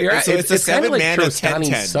 So it's a kind 7 of like mana Trostani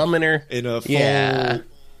 10/10 Summoner. in a full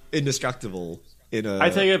indestructible. I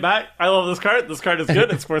take it back. I love this card. This card is good.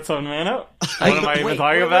 It's worth 7 mana. What am I even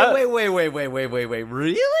talking about? Wait.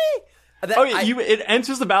 Really? It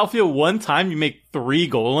enters the battlefield 1 time. You make 3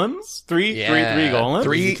 golems. 3 golems.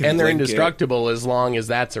 3, and they're indestructible as long as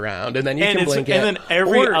that's around. And then you can blink it. And then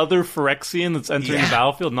every other Phyrexian that's entering the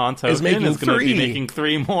battlefield non-token is going to be making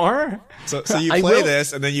 3 more. So you play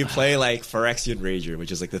this, and then you play Phyrexian Rager,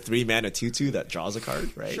 which is the 3 mana 2/2 that draws a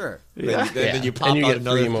card, right? Sure. Then you pop out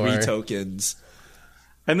another 3 tokens.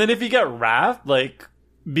 And then if you get Wrath,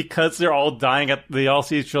 because they're all they all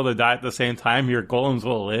see each other die at the same time, your golems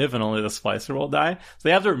will live and only the Splicer will die. So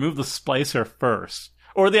they have to remove the Splicer first.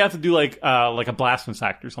 Or they have to do a Blasphemous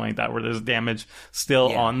Act or something like that, where there's damage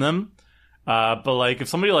still on them. But if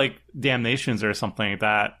somebody Damnations or something like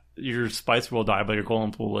that, your Splicer will die, but your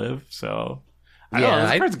golems will live. So I don't know,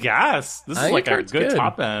 this card's gas. This is a good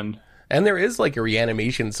top end. And there is a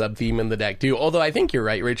reanimation sub-theme in the deck too. Although I think you're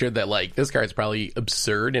right, Richard, that this card's probably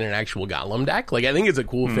absurd in an actual golem deck. I think it's a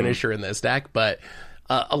cool finisher in this deck, but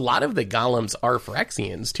a lot of the golems are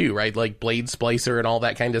Phyrexians too, right? Blade Splicer and all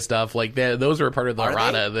that kind of stuff. Those are a part of the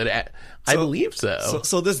errata I believe so.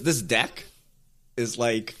 So this deck is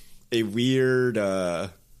a weird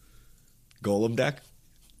golem deck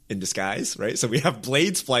in disguise, right? So we have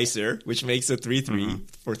Blade Splicer, which makes a 3/3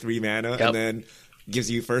 for 3 mana, and then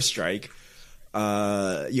gives you first strike. You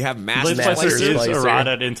have Master Splicer is Splicer.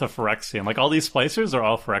 errata into Phyrexian. All these Splicers are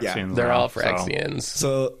all Phyrexians. Yeah, they're all Phyrexians.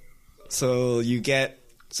 So you get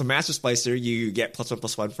Master Splicer, you get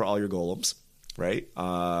 +1/+1 for all your golems, right?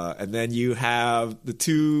 And then you have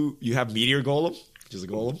Meteor Golem, which is a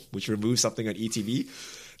golem, which removes something on ETB.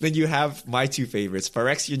 Then you have my 2 favorites,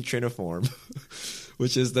 Phyrexian Triniform,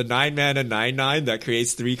 which is the 9 mana 9/9 that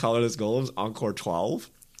creates 3 colorless golems, Encore 12.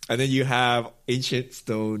 And then you have Ancient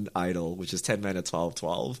Stone Idol, which is 10 mana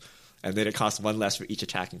 12/12. And then it costs 1 less for each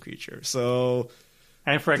attacking creature.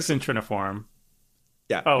 And Phyrexian Triniform.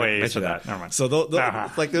 Yeah. Oh, wait, you said that. Never mind. So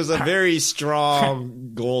there's a very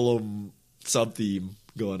strong golem sub-theme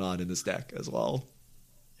going on in this deck as well.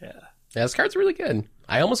 Yeah. This card's really good.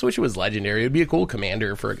 I almost wish it was legendary. It would be a cool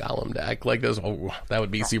commander for a golem deck. That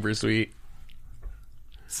would be super sweet.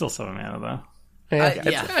 Still 7 mana, though.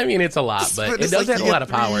 It's a lot, but it does have a lot of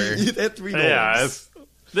power. You hit 3 golems. Yeah,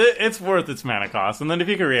 It's worth its mana cost, and then if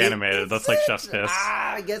you can reanimate it, that's like chef's kiss.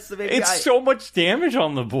 I guess maybe It's so much damage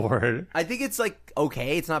on the board. I think it's like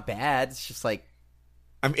okay. It's not bad. It's just like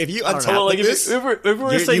I mean, if you don't know. untap Like this, if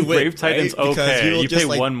we're saying win, Grave Titan's right? Because okay, you'll you just, pay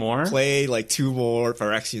like, one more. play like 2 more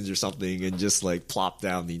Phyrexians or something, and just like plop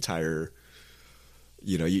down the entire.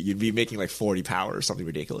 You know, you'd be making like 40 power or something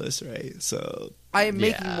ridiculous, right? So I am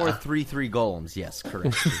making more 3/3 golems. Yes,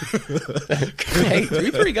 correct. Hey,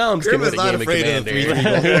 3/3 golems can Grim win is a not game of afraid of Commander.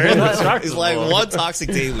 3/3 Indestructible. It's like one toxic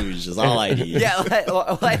deluge is all I need. Yeah,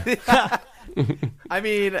 I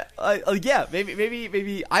mean, yeah,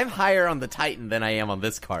 maybe I'm higher on the Titan than I am on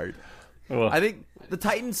this card. Ugh. I think the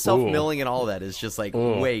Titan self-milling and all that is just like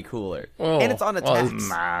way cooler, and it's on attacks.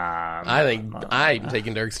 I think I'm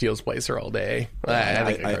taking Darksteel Splicer all day. I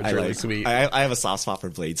think that card's really sweet. I have a soft spot for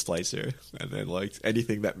Blade Splicer, and then like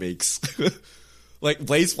anything that makes like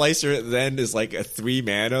Blade Splicer then is like a 3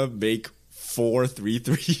 mana make 4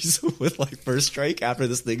 3/3s with like first strike after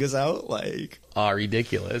this thing is out. Like,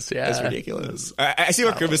 Ridiculous. Yeah, it's ridiculous. I see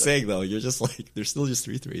what Grim is saying though. You're just like they're still just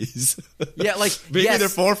 3/3s. Yeah, like maybe yes, they're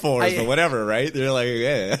 4/4s, but whatever, right? They're like,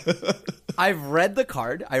 yeah. I've read the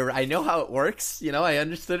card. I know how it works. You know, I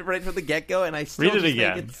understood it right from the get go, and I still Read it just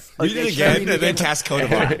again. think it's Read it again and then cast Coat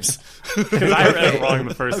of Arms. Because I read it wrong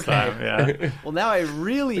the first time. Yeah. Well, now I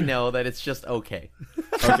really know that it's just okay.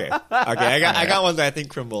 Okay. I got one that I think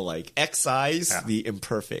Grim will like. Excise the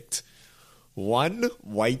Imperfect. 1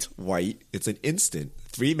 white. It's an instant.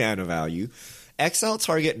 3 mana value. Exile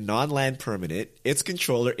target non-land permanent. Its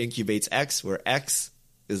controller incubates X, where X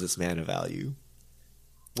is its mana value.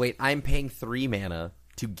 Wait, I'm paying 3 mana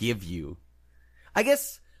to give you. I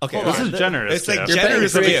guess. Okay, This is generous. It's like Jeff.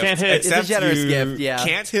 generous But it gift. can't hit. It's a Except generous you gift, yeah.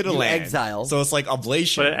 can't hit a You land. exile. So it's like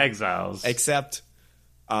Oblation. But it exiles. Except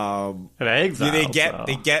It exiles.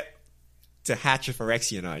 they get to hatch a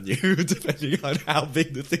Phyrexian on you, depending on how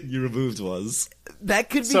big the thing you removed was. That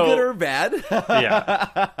could be So- good or bad.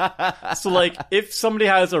 Yeah. So, like, if somebody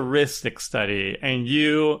has a Rhystic Study and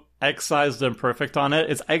you excise the Imperfect on it,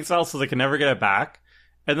 it's exiled so they can never get it back,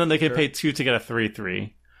 and then they can pay 2 to get a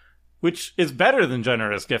 3/3, which is better than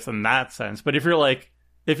Generous Gift in that sense. But if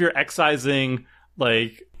you're excising,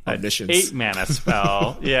 like, an Omniscience. 8 mana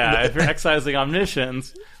spell, if you're excising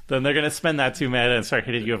Omniscience, then they're going to spend that 2 mana and start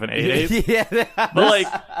hitting you with an 8/8. Yeah. But, like,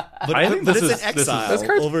 I think but this it's is an exile This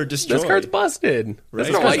card's- over destroy. This card's busted. Right. This is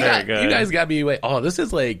This you, card's very good. guys got to be this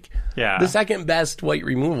is like Yeah. the second best white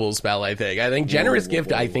removal spell, I think. I think Generous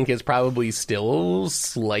Gift, I think, is probably still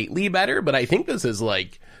slightly better, but I think this is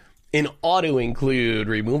like an auto-include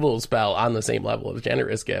removal spell on the same level as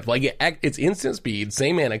Generous Gift. Like, it's instant speed,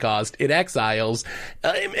 same mana cost, it exiles,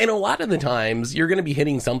 and a lot of the times, you're going to be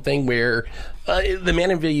hitting something where the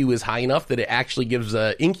mana value is high enough that it actually gives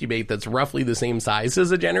a Incubate that's roughly the same size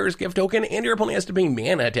as a Generous Gift token, and your opponent has to pay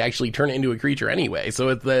mana to actually turn it into a creature anyway,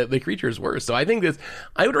 so the creature's worse. So I think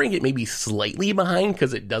I would rank it maybe slightly behind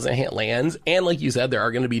because it doesn't hit lands, and like you said, there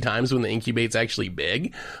are going to be times when the Incubate's actually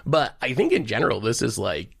big, but I think in general, this is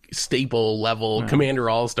like staple level Commander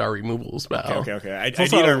All-Star removal spell. Okay. I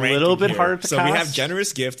also need a our ranking little bit here. hard to So we have cast.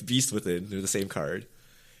 Generous Gift, Beast Within. They're the same card.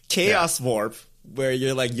 Chaos Warp, where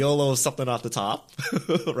you're like YOLO something off the top,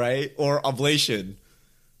 right? Or Oblation.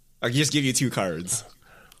 I can just give you 2 cards.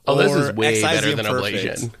 Oh, this Or is way Excise better the than Imperfect.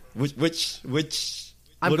 Oblation. What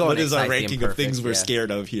is our Excise the ranking of things Imperfect, we're yeah.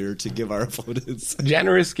 scared of here to give our opponents?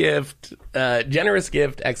 Generous Gift,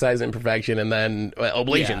 Excise Imperfection, and then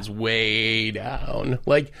Oblation's way down.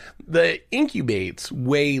 Like, the Incubate's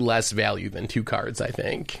way less value than 2 cards, I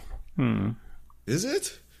think. Is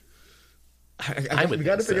it? I would we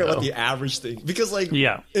got to think figure out so. what the average thing, because like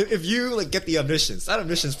Yeah. if you like get the Omniscience, that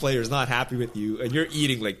Omniscience player is not happy with you, and you're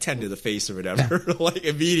eating like 10 to the face or whatever, like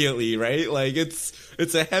immediately, right? Like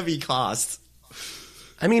it's a heavy cost.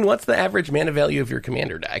 I mean, what's the average mana value of your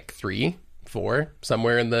Commander deck? 3? 4?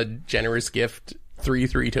 Somewhere in the Generous Gift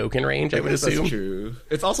 3/3 token range, I would assume. That's true.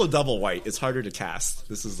 It's also double white. It's harder to cast.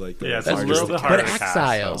 This is like the Yeah, it's a hardest little bit to harder But to cast,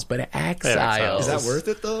 exiles, so. but exiles. exiles. Is that worth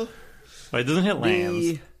it though? But it doesn't hit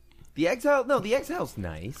lands. The exile, no, the exile's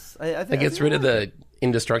nice. I That gets rid of the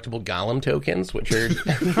indestructible golem tokens, which are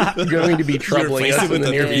going to be troubling replace us it in with the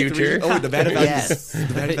the near 3/3. future. Oh, the mana value Yes.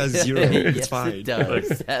 the mana value is 0. Yes, It's fine. it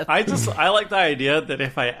does. I like the idea that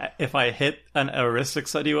if I hit an heuristic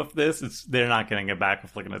study with this, they're not getting it back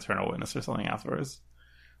with like an eternal witness or something afterwards.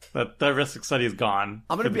 But the heuristic study is gone.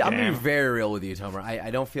 I'm gonna for the be game. very real with you, Tomer. I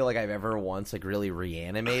don't feel like I've ever once like really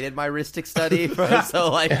reanimated my Rhystic Study. So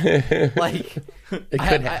like It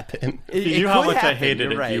could happen. You know how much I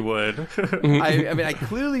hated it. You would. I mean, I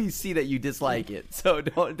clearly see that you dislike it, so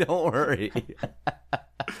don't worry.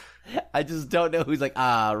 I just don't know who's like,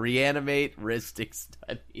 reanimate, Ristic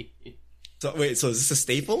Study. So wait, so is this a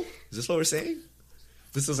staple? Is this what we're saying?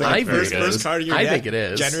 This is like I first card in your I deck. think it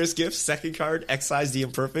is. Generous gift. Second card, excise the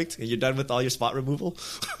imperfect, and you're done with all your spot removal.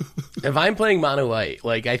 If I'm playing mono white,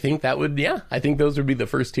 like I think that would, I think those would be the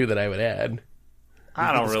first two that I would add.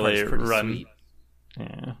 I don't really run. Sweet.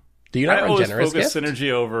 Yeah. Do you not I run always generous focus gift?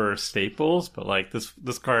 synergy over staples, but like this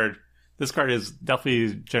card is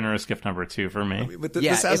definitely generous gift number 2 for me. But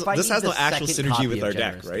Yeah, this has if I this need has no the actual second synergy copy with of our deck,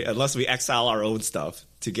 Generous right? Gift. Unless we exile our own stuff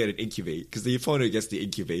to get an incubate, because the opponent gets the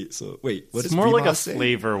incubate. So wait, what It's is more like a say?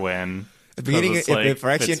 flavor win. At the beginning, Because if it's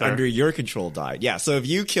like, Phyrexian fits our- under your control died, yeah. So if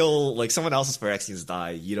you kill like someone else's Phyrexians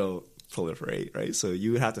die, you don't proliferate, right? So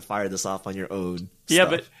you would have to fire this off on your own. Yeah, stuff.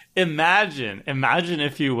 but imagine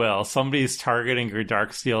if you will, somebody's targeting your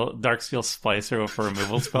Darksteel Splicer for a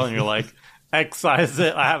removal spell, and you're like, excise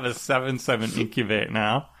it. I have a 7/7 incubate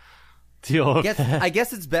now. Deal with I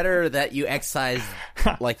guess it's better that you excise,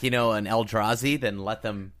 like, an Eldrazi than let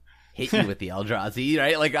them hit you with the Eldrazi,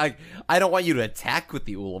 right? Like, I don't want you to attack with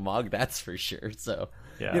the Ulamog, that's for sure. So,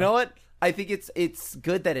 Yeah. you know what? I think it's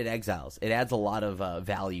good that it exiles. It adds a lot of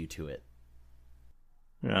value to it.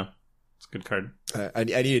 Yeah, it's a good card. I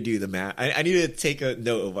need to do the math. I need to take a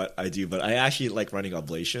note of what I do, but I actually like running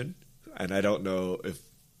Oblation, and I don't know if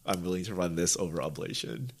I'm willing to run this over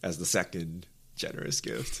Oblation as the second generous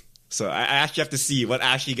gift. So I actually have to see what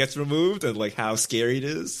actually gets removed and like how scary it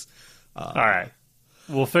is. All right.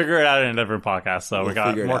 We'll figure it out in a different podcast, though. We got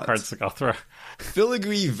figure it more out. cards to go through.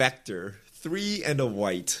 Filigree Vector, 3 and a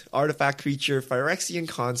white. Artifact creature, Phyrexian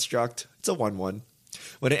construct. It's a 1/1.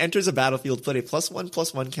 When it enters a battlefield, put a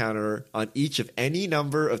 +1/+1 counter on each of any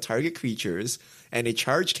number of target creatures and a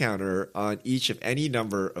charge counter on each of any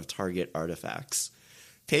number of target artifacts.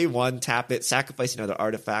 Pay 1, tap it, sacrifice another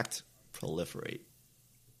artifact, proliferate.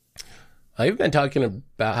 I've been talking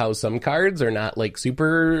about how some cards are not like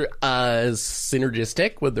super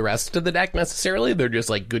synergistic with the rest of the deck necessarily. They're just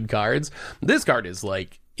like good cards. This card is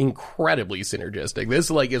like incredibly synergistic. This,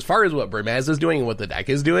 like, as far as what Brimaz is doing and what the deck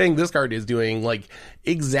is doing, this card is doing like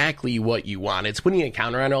exactly what you want. It's putting a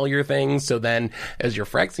counter on all your things, so then as your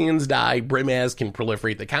Phyrexians die, Brimaz can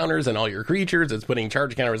proliferate the counters on all your creatures. It's putting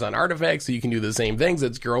charge counters on artifacts, so you can do the same things.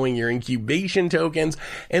 It's growing your incubation tokens,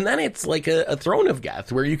 and then it's like a Throne of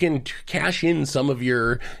Geth where you can cash in some of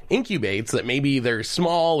your incubates that maybe they're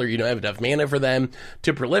small or you don't have enough mana for them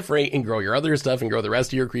to proliferate and grow your other stuff and grow the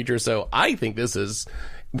rest of your creatures. So I think this is,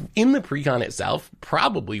 in the precon itself,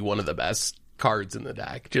 probably one of the best cards in the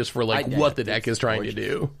deck, just for like what the deck is trying to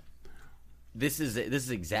do. This is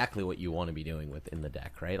exactly what you want to be doing within the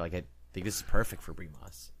deck, right? Like, I think this is perfect for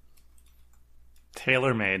Brimaz.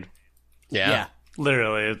 Tailor-made. Yeah.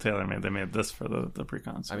 Literally tailor-made. They made this for the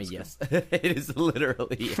precon. So I mean, it's yes, it is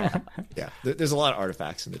literally. Yeah. Yeah, there's a lot of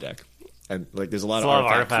artifacts in the deck, and like there's a lot There's of a lot of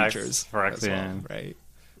artifact artifacts creatures for as well, Phyrexian. right?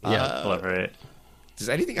 Yeah. Proliferate. Does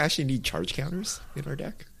anything actually need charge counters in our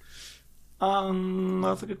deck?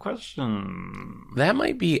 That's a good question. That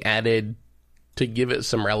might be added to give it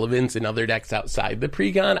some relevance in other decks outside the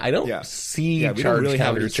precon. I don't see we don't charge really have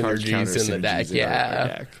counter any charge counter synergies in the deck. synergies in our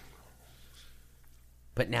deck.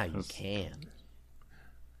 But now you can.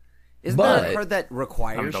 Isn't But- that a card that I'm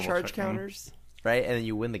requires double charge checking. counters? Right? And then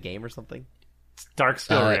you win the game or something?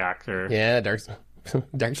 Darksteel Reactor. Yeah, Dark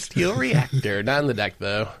Steel Reactor. Not in the deck,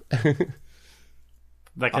 though.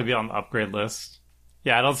 That could be on the upgrade list.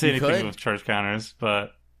 Yeah, I don't see You anything could. with charge counters,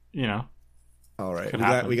 but, you know. All right, Could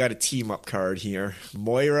happen. we got a team up card here.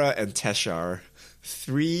 Moira and Teshar,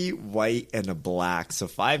 3 white and a black, so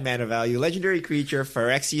 5 mana value. Legendary creature,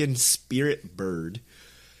 Phyrexian Spirit Bird,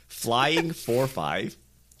 flying 4/5.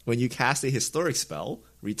 When you cast a historic spell,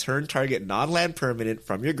 return target non-land permanent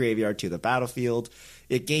from your graveyard to the battlefield.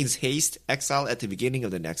 It gains haste, exile at the beginning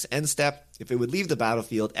of the next end step. If it would leave the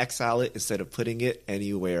battlefield, exile it instead of putting it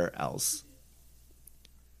anywhere else.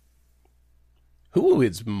 Who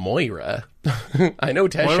is Moira? I know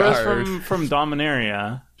Teshar. Moira's from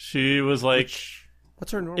Dominaria. She was like,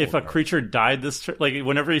 What's her normal if a card? creature died this turn, like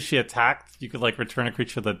whenever she attacked, you could like return a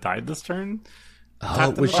creature that died this turn. Oh,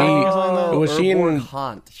 was she? Oh, Was she Urborg in?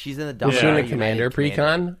 Haunt. She's in the Was she in a Dominaria Commander United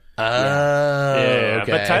precon? Oh, Yeah,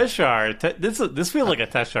 okay. but Teshar, this feels like a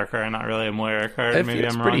Teshar card, not really a Moira card. It Maybe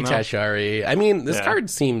feels I'm pretty wrong. though. Teshar-y. I mean, this Yeah. card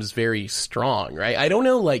seems very strong, right? I don't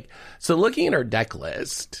know, like, so looking at our deck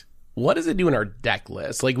list, what does it do in our deck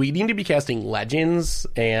list? Like, we need to be casting Legends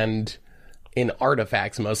and in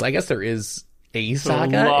artifacts most. I guess there is a saga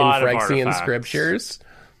in lot of Phyrexian artifacts. scriptures.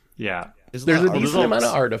 Yeah. There's a decent amount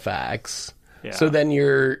of artifacts. Yeah. So then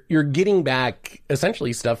you're getting back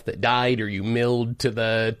essentially stuff that died or you milled to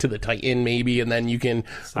the Titan maybe, and then you can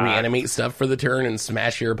reanimate stuff for the turn and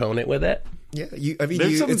smash your opponent with it. Yeah,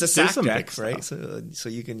 it's a sack deck, right? So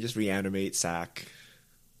you can just reanimate, sack,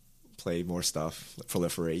 play more stuff,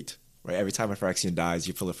 proliferate, right? Every time a Phyrexian dies,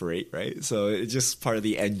 you proliferate, right? So it's just part of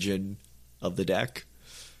the engine of the deck.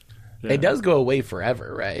 Yeah. It does go away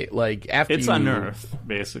forever, right? Like after it's unearthed,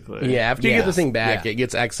 basically. Yeah, after you get the thing back, it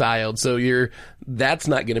gets exiled. So that's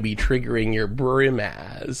not going to be triggering your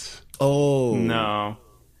Brimaz. Oh no,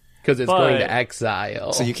 because it's going to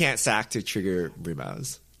exile. So you can't sack to trigger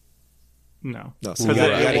Brimaz. No, so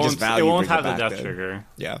it won't have the death trigger.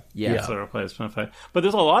 Yeah. It's a replacement fight. But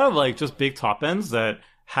there's a lot of like just big top ends that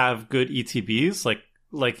have good ETBs.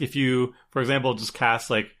 Like if you, for example, just cast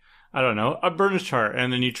like, I don't know, a Burnish chart,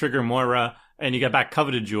 and then you trigger Moira, and you get back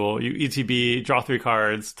Coveted Jewel. You ETB, draw 3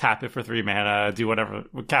 cards, tap it for 3 mana, do whatever,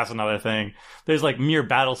 cast another thing. There's like Mirror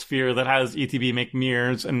Battlesphere that has ETB, make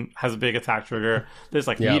mirrors, and has a big attack trigger. There's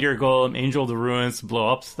like Meteor Golem, Angel of the Ruins to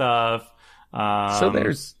blow up stuff. So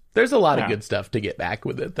there's a lot of good stuff to get back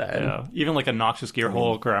with it then. Yeah. Even like a Noxious Gear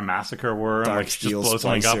Hulk or a Massacre Worm, Dark like just Steel blow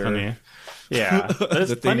something up in you. Yeah, there's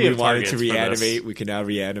the thing we wanted to reanimate, we can now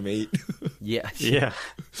reanimate. Yeah.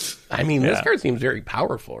 I mean, this card seems very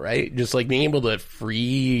powerful, right? Just like being able to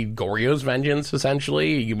free Goryo's Vengeance,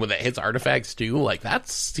 essentially, when it hits artifacts too. Like that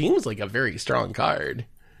seems like a very strong card.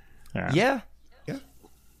 Yeah.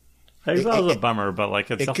 Exile's a bummer, but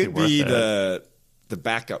like it's definitely worth it. It could be the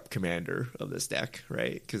backup commander of this deck,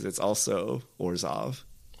 right? Because it's also Orzhov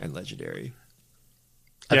and legendary.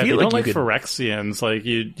 Yeah, if you don't like Phyrexians, like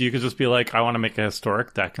you could just be like, I want to make a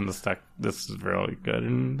historic deck in this deck. This is really good,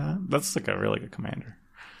 and that's like a really good commander.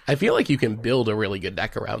 I feel like you can build a really good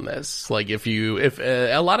deck around this. Like if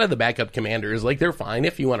a lot of the backup commanders, like they're fine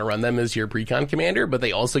if you want to run them as your precon commander, but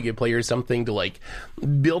they also give players something to like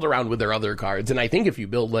build around with their other cards. And I think if you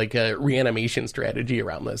build like a reanimation strategy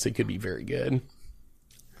around this, it could be very good.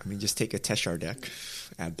 I mean, just take a Teshar deck,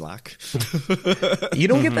 add black. You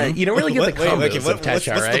don't get that. You don't really get the combos of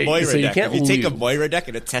Teshar, what's right? the Moira so you deck? can't if you take a Moira deck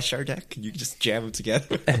and a Teshar deck, and you just jam them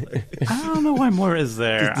together. I don't know why Moira's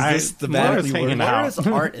there. Moira's hanging out. Moira's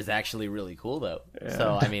art is actually really cool, though. Yeah.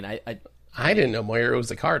 So, I mean, I didn't know Moira was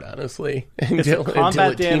a card, honestly. It's a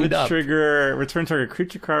combat damage trigger. Return target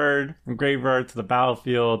creature card from graveyard to the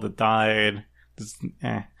battlefield that died.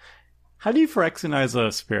 How do you Phyrexianize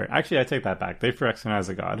a spirit? Actually, I take that back. They Phyrexianize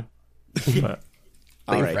a god. But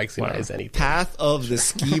they Phyrexianize anything. Path of the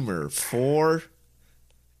Schemer, 4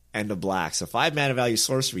 and a black. So 5 mana value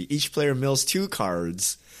sorcery. Each player mills 2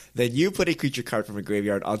 cards. Then you put a creature card from a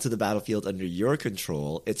graveyard onto the battlefield under your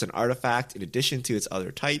control. It's an artifact in addition to its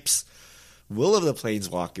other types. Will of the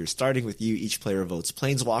Planeswalker. Starting with you, each player votes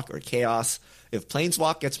Planeswalk or Chaos. If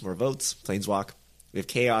Planeswalk gets more votes, Planeswalk. If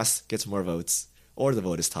Chaos gets more votes, or the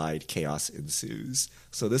vote is tied, Chaos ensues.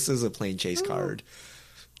 So this is a plane chase card.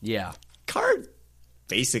 Yeah. Card,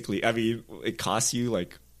 basically, I mean, it costs you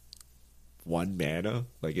like 1 mana,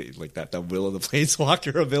 like that Will of the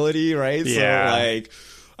Planeswalker ability, right? Yeah. So like,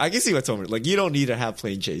 I can see what's over. Like, you don't need to have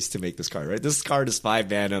plane chase to make this card, right? This card is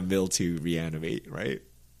 5 mana, mill 2, reanimate, right?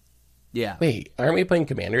 Yeah. Wait, aren't we playing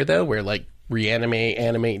Commander though? Where like reanimate,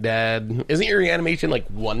 animate dead. Isn't your reanimation like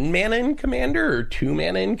 1 mana in Commander or 2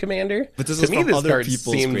 mana in Commander? But this is from this other card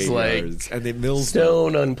people's seems graveyards, like and they mill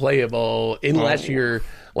stone unplayable unless you're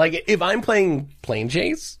like, if I'm playing Plane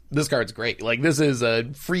Chase, this card's great. Like, this is a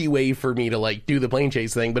free way for me to like do the Plane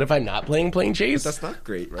Chase thing. But if I'm not playing Plane Chase, that's not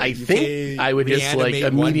great, right? I think I would just like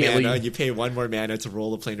immediately. 1 mana, you pay 1 more mana to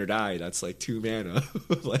roll a plane or die. That's like 2 mana.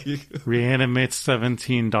 Like, reanimate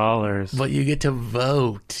 $17. But you get to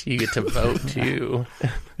vote. You get to vote too.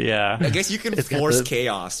 Yeah. I guess you can force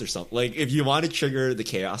chaos or something. Like, if you want to trigger the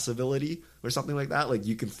chaos ability or something like that, like,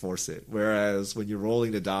 you can force it. Whereas when you're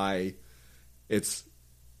rolling the die, it's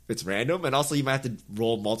random, and also you might have to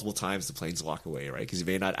roll multiple times to planeswalk away, right? Because you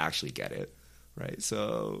may not actually get it, right?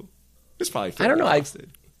 So it's probably I don't know. costed.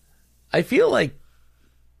 I feel like,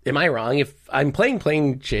 am I wrong? If I'm playing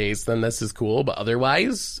Plane Chase, then this is cool. But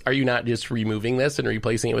otherwise, are you not just removing this and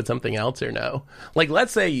replacing it with something else, or no? Like,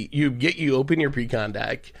 let's say you open your precon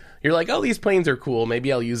deck. You're like, oh, these planes are cool.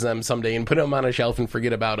 Maybe I'll use them someday and put them on a shelf and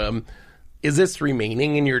forget about them. Is this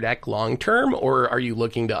remaining in your deck long term, or are you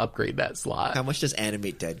looking to upgrade that slot? How much does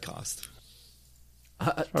Animate Dead cost?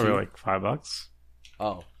 Probably like $5.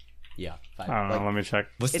 Oh, yeah. 5. I don't know. Let me check.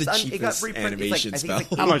 What's the cheapest animation spell? Like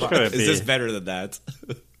how much could it be? Is this better than that?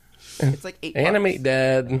 It's like $8. Animate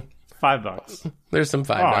Dead. $5. There's some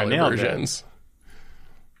 $5 versions.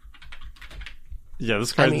 Yeah,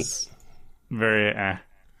 this card's very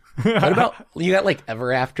What about, you got like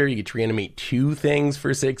Ever After, you get to reanimate 2 things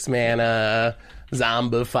for 6 mana.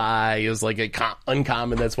 Zombify is like a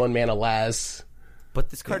uncommon that's 1 mana less. But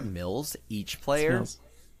this card mills each player. Mills.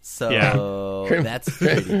 So that's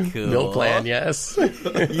pretty cool. Mill plan, yes.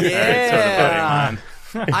 Yeah.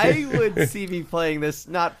 I would see me playing this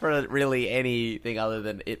not for really anything other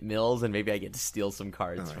than it mills, and maybe I get to steal some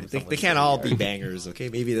cards. From They can't all be bangers, okay?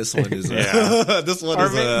 Maybe this one is. Yeah. This one Or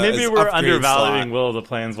is. maybe is we're upgrade undervaluing slot. Will of the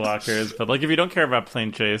Planeswalkers, but like if you don't care about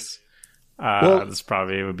plane chase, this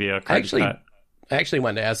probably would be a card to cut. I actually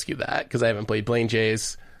wanted to ask you that because I haven't played Plane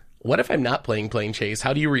Chase. What if I'm not playing Plane Chase?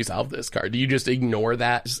 How do you resolve this card? Do you just ignore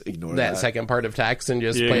that that second part of text and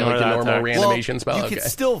just play like a normal reanimation spell? You can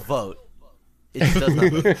still vote. It just does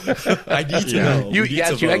not vote. I need to know.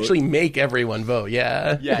 You actually make everyone vote.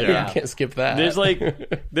 Yeah. You can't skip that.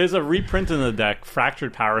 There's a reprint in the deck,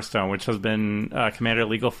 Fractured Power Stone, which has been Commander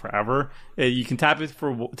legal forever. You can tap it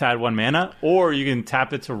to add 1 mana, or you can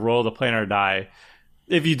tap it to roll the planar die.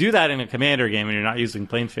 If you do that in a Commander game and you're not using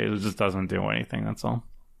Plane Chase, it just doesn't do anything. That's all.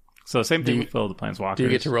 So same thing with Will of the Planeswalkers. Do you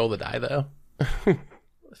get to roll the die though?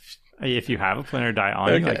 If you have a planar die on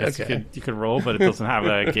you, I guess you could roll, but it doesn't have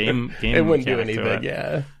a game. It wouldn't do mechanic to anything.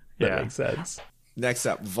 it. That makes sense. Next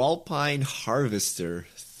up, Vulpine Harvester,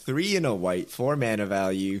 3 and a white, 4 mana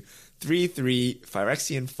value, 3/3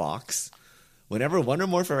 Phyrexian Fox. Whenever one or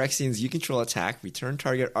more Phyrexians you control attack, return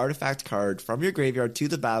target artifact card from your graveyard to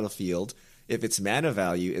the battlefield if its mana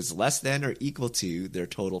value is less than or equal to their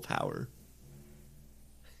total power.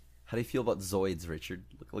 How do you feel about Zoids, Richard?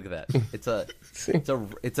 Look at that.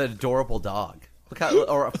 It's an adorable dog. Look how,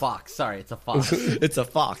 or a fox. Sorry, it's a fox. It's a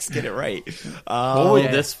fox. Get it right. What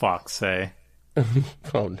would this fox say?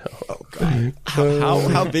 Oh no! Oh god!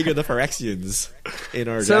 How big are the Phyrexians in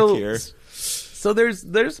our deck here? So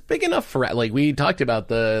there's big enough for, like, we talked about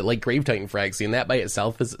the Grave Titan Phyrexian, that by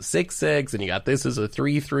itself is a 6/6, and you got this as a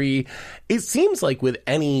 3/3. It seems like with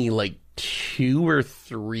any 2 or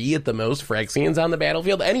 3 at the most Phyrexians on the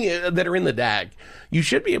battlefield, any that are in the deck, you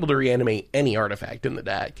should be able to reanimate any artifact in the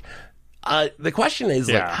deck. The question is,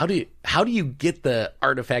 how do you get the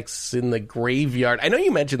artifacts in the graveyard? I know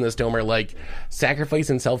you mentioned this, Tomer, sacrifice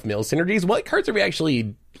and self-mill synergies. What cards are we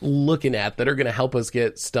actually looking at that are going to help us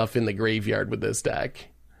get stuff in the graveyard with this deck?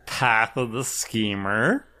 Path of the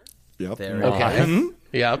Schemer. Yep. Okay.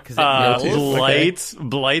 Yep.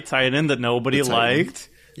 Blight Titan that nobody liked.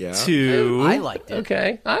 Yeah. I liked it.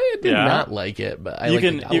 Okay. I did not like it, but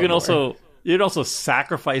you'd also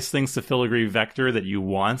sacrifice things to filigree vector that you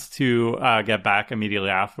want to get back immediately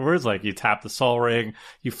afterwards. Like you tap the Sol Ring,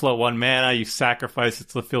 you float 1 mana, you sacrifice it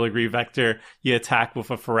to the filigree vector, you attack with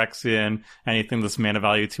a Phyrexian, anything that's mana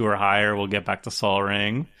value 2 or higher will get back to Sol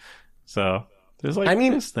Ring. So there's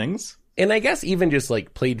these things. And I guess even just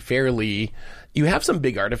played fairly, you have some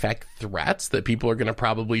big artifact threats that people are going to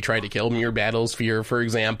probably try to kill. Mirror Battlesphere, for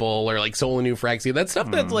example, or Solanu Phyrexia. That's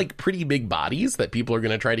stuff that's pretty big bodies that people are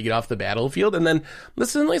going to try to get off the battlefield. And then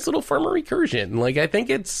this is a nice little form of recursion.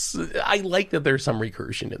 I like that there's some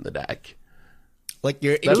recursion in the deck.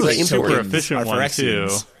 Your super efficient one too,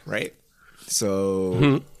 right?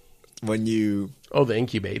 So when you the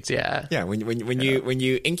incubates, when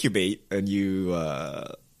you incubate and you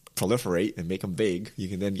proliferate and make them big, you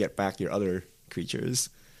can then get back your other creatures.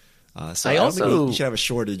 So I don't think you should have a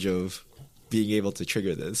shortage of being able to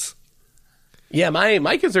trigger this. Yeah,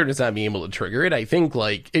 my concern is not being able to trigger it. I think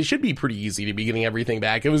it should be pretty easy to be getting everything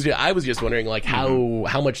back. I was just wondering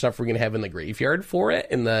how much stuff we're gonna have in the graveyard for it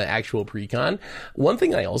in the actual precon. One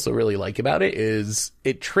thing I also really like about it is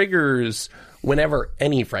it triggers whenever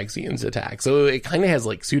any Phyrexians attack. So it kind of has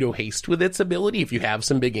pseudo haste with its ability. If you have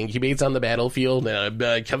some big incubates on the battlefield,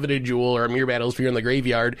 a Coveted Jewel or a Mirror Battlesphere in the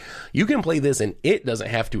graveyard, you can play this and it doesn't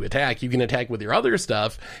have to attack. You can attack with your other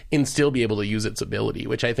stuff and still be able to use its ability,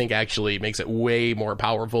 which I think actually makes it way more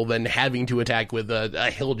powerful than having to attack with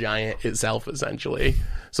a Hill Giant itself, essentially.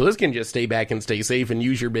 So this can just stay back and stay safe and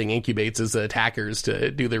use your big incubates as the attackers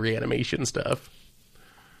to do the reanimation stuff.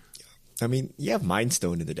 I mean, you have Mind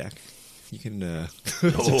Stone in the deck. You can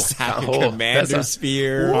just have a Commander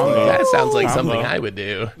Spear. That sounds like something I would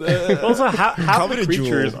do. Also, half the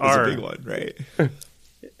creatures are a big one, right?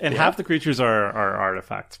 And half the creatures are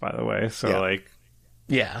artifacts, by the way. So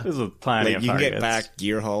there's a plenty of targets. You can get back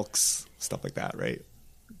Gear Hulks, stuff like that, right?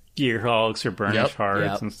 Gear Hulks or Burnished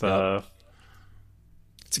Hearts and stuff.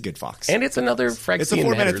 It's a good fox. And it's another Phyrexian It's a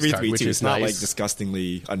 4-mana 3/3 which too. is It's not nice.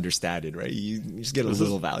 disgustingly understated, right? You just get a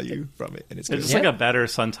little value from it, and it's good. It's just a better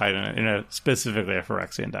Sun Titan in specifically a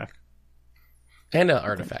Phyrexian deck. And an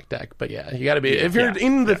artifact deck, but yeah, you got to be if you're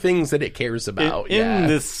in the things that it cares about. In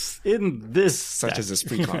this, such deck. as this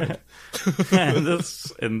precon.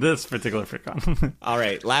 in this particular precon. All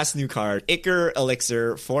right, last new card, Ichor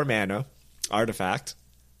Elixir, 4 mana, artifact.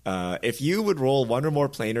 If you would roll 1 or more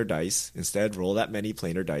planar dice, instead roll that many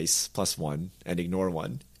planar dice plus 1 and ignore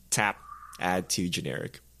 1. Tap, add 2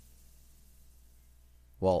 generic.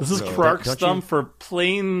 Well, This is so Phyrexian for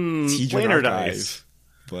planar dice.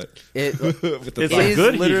 But It, with the It's it a is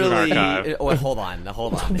good literally. Hedron archive.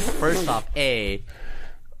 Hold on. First off, it's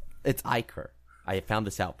Ichor. I found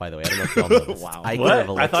this out, by the way. I don't know if y'all know this. Wow. Ichor What? of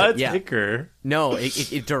Elixir. I thought it's yeah. Ichor. No,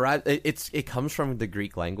 it derives. It comes from the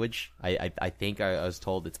Greek language. I think I was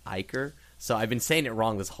told it's Ichor. So I've been saying it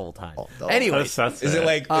wrong this whole time. no. Anyways, That's is it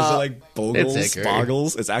like Bogles? It's Ichor.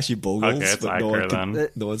 Boggles? It's actually Bogles, Okay, it's but Ichor then.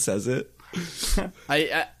 no one says it.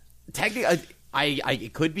 technically,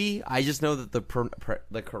 it could be. I just know that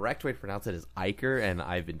the correct way to pronounce it is Ichor, and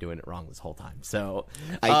I've been doing it wrong this whole time. So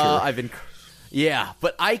Ichor.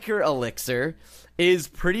 but Ichor Elixir is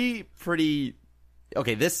pretty.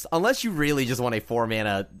 Okay, this unless you really just want a 4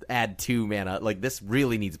 mana, add 2 mana, like this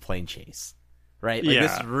really needs Plane Chase, right? Like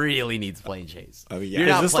this really needs Plane Chase. I mean, yeah. You're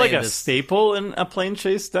Is not this like playing a staple in a plane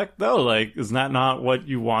chase deck though? Like, is that not what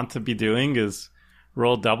you want to be doing? Is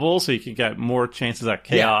roll double so you can get more chances at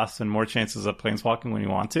chaos and more chances of planeswalking when you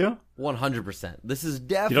want to? 100%. This is You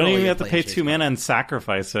definitely. don't even a have to Plane pay Chase 2 card. mana and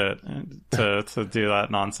sacrifice it to do that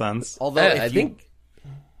nonsense. Although I if think- you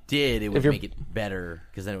did, it would you're- make it better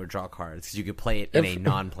because then it would draw cards because you could play it in a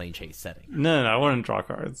non-plane chase setting. No, I wouldn't draw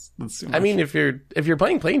cards. That's too much. I mean, if you're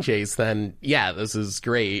playing Plane Chase, then yeah, this is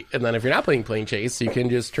great. And then if you're not playing Plane Chase, you can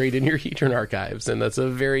just trade in your Hedron archives, and that's a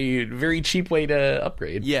very, very cheap way to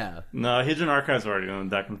upgrade. Yeah, no, Hedron Archive's already in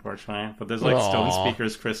the deck, unfortunately. But there's like Stone Aw.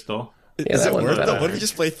 Speaker's Crystal. Is that it one's worth it? better. What if you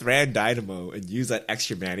just play Thran Dynamo and use that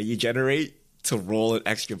extra mana you generate to roll an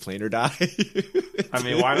extra planar die? I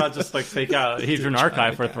mean, why not just like take out Hedron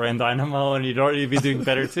Archive for Thran Dynamo and you'd already be doing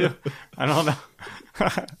better too? I don't know.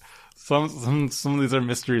 some of these are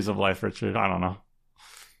mysteries of life, Richard. I don't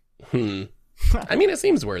know. I mean, it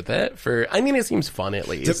seems worth it it seems fun at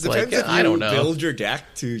least. Depends if you I don't know. build your deck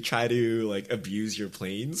to try to like abuse your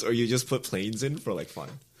planes, or you just put planes in for like fun.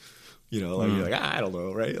 You know, like you're like, I don't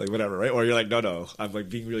know, right? Like whatever, right? Or you're like, no, I'm like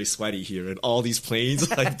being really sweaty here, and all these planes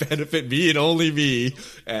like benefit me and only me,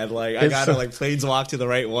 and like I gotta like planes walk to the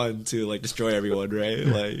right one to like destroy everyone, right?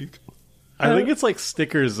 Like, I think it's like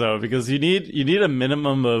stickers though, because you need a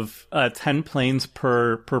minimum of 10 planes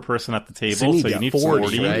per person at the table, so you need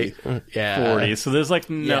 40, right? Yeah, 40. So there's like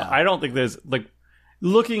no, Yeah. I don't think there's like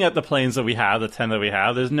looking at the planes that we have, the 10 that we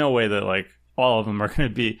have. There's no way that like all of them are going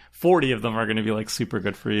to be 40 of them are going to be like super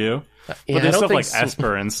good for you. Yeah, But I there's don't stuff think like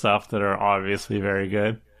Esper and stuff that are obviously very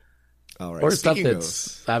good. all right. or stuff Speaking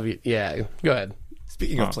that's yeah. Go ahead.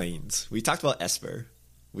 Speaking of planes, we talked about Esper.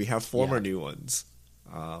 We have 4 more new ones.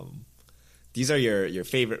 These are your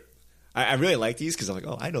favorite. I really like these because I'm like,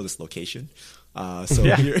 oh, I know this location. So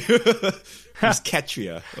here, here's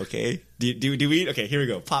Ketria. Okay, do we? Okay, here we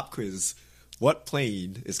go. Pop quiz. What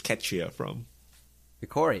plane is Ketria from?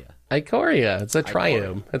 Ikoria. Ikoria. It's a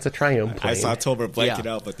triome. It's a triome plane. I saw Tober blank it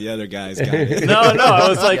out, but the other guys got it. No,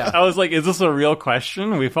 I was like, is this a real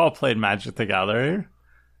question? We've all played Magic together.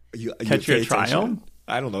 You Ketria pay attention? Triome?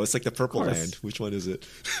 I don't know. It's like the purple land. Which one is it?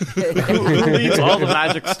 Who leads all the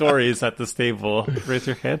Magic stories at this table? Raise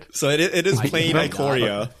your hand. So it is plain don't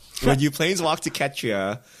Ikoria. When you planeswalk to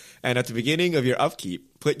Ketria, and at the beginning of your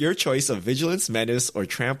upkeep, put your choice of Vigilance, Menace, or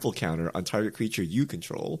Trample counter on target creature you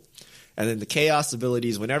control. And then the Chaos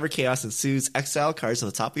abilities, whenever Chaos ensues, exile cards on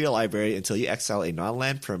the top of your library until you exile a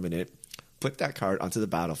non-land permanent. Put that card onto the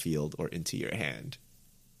battlefield or into your hand.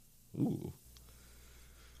 Ooh.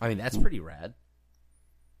 I mean, that's pretty rad.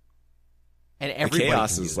 And The everybody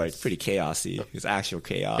Chaos can do is like this. pretty chaosy. It's actual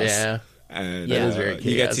chaos. Yeah. And Yeah, it is very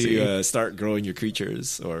you get to chaosy. start growing your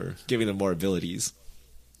creatures or giving them more abilities.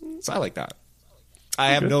 So I like that.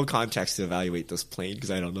 I have no context to evaluate this plane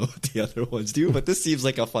because I don't know what the other ones do, but this seems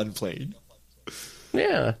like a fun plane.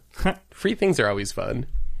 Yeah. Free things are always fun.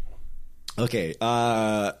 Okay,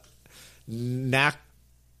 Nactamon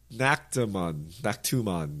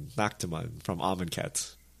from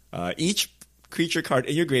Amonkhet. Each creature card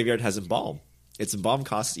in your graveyard has Embalm. Its Embalm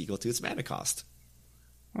cost is equal to its mana cost.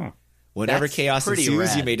 Whenever That's Chaos pretty ensues,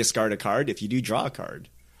 rad. you may discard a card. If you do, draw a card.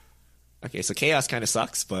 Okay, so Chaos kind of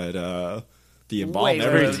sucks, but the Embalm Wait,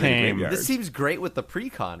 never wait, is in the wait. graveyard. This seems great with the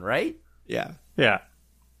precon, right? Yeah. Yeah.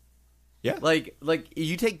 Like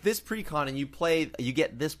you take this precon and you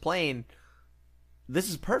get this plane. This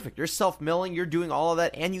is perfect. You're self-milling. You're doing all of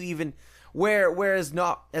that, and you even whereas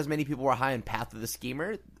not as many people were high on Path of the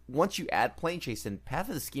Schemer. once you add Plane Chase in, Path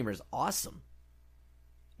of the Schemer is awesome.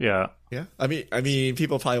 Yeah. Yeah, I mean,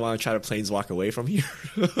 people probably want to try to planeswalk away from here.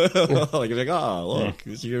 Like, you're like, oh, look,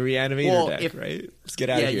 it's your reanimator deck, right? Let's get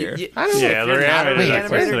out of here. I don't know. Yeah, If the you're not a reanimator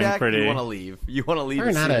deck's reanimator, sitting pretty. You want to leave. You want to leave We're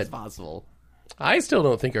as not soon a- as possible. I still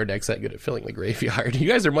don't think our deck's that good at filling the graveyard. You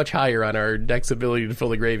guys are much higher on our deck's ability to fill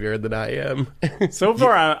the graveyard than I am. So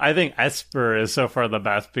far, I think Esper is so far the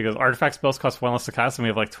best because artifact spells cost 1 less to cast, and we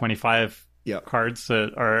have like 25 Yep. cards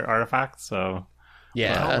that are artifacts. So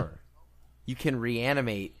Yeah. Power. You can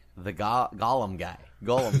reanimate the Golem guy.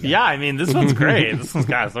 Golem guy. yeah, I mean this one's great. This one's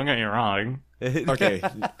guys. Don't get me wrong. Okay,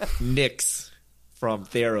 Nyx from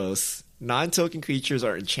Theros. Non-token creatures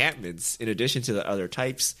are enchantments in addition to the other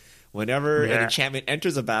types. Whenever an enchantment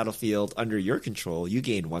enters a battlefield under your control, you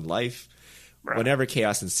gain 1 life. Right. Whenever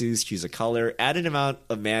chaos ensues, choose a color. Add an amount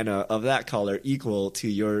of mana of that color equal to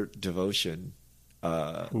your devotion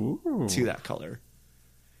to that color.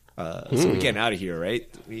 So we're getting out of here, right?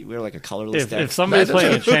 We're like a colorless deck. If somebody's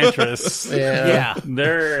playing Enchantress, Yeah.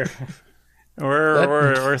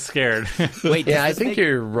 we're scared. Wait, Yeah, I this think make-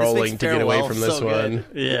 you're this rolling makes to get away Farewell from this so one. good.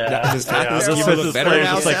 Yeah, Does Path of the This Schemer look this better player's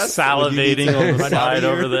now, just like Seth? When you need salivating to on the run out of side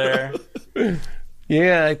over here? there.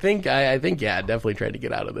 Yeah, I think definitely tried to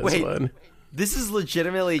get out of this Wait, one. this is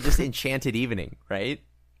legitimately just Enchanted Evening, right?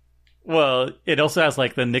 Well, it also has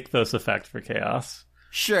like the Nykthos effect for chaos.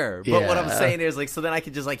 Sure, but what I'm Yeah. saying is, like, so then I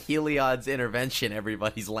could just, like, Heliod's Intervention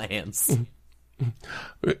everybody's lands.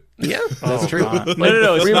 Yeah, that's true. God.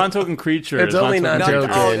 No, it's non-token creatures. It's only non-token non-token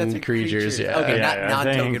Oh, that's a creatures. Yeah. Okay, Yeah, not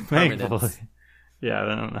non-token thankfully. permanents. Yeah,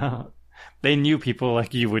 I don't know. They knew people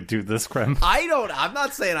like you would do this, Krem. I'm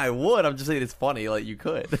not saying I would, I'm just saying it's funny, like, you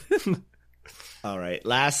could. All right,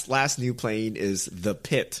 last new plane is the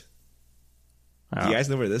Pit. Do you guys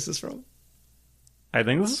know where this is from? I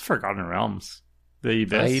think this is Forgotten Realms. The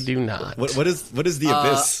Abyss. I do not. What is the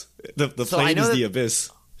Abyss? The so I plane know is that- the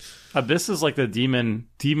Abyss. Abyss is like the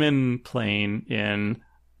demon plane in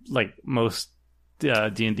like most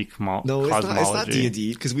D&D cosmology. No, it's not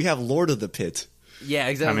D&D because we have Lord of the Pit. Yeah,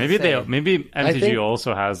 exactly. Maybe MTG think-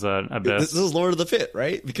 also has an Abyss. This is Lord of the Pit,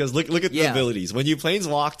 right? Because look at the Yeah. abilities. When you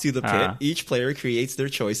planeswalk to the pit, each player creates their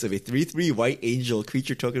choice of a 3/3 white angel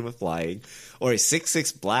creature token with flying, or a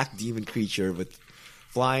 6/6 black demon creature with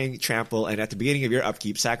flying, trample, and at the beginning of your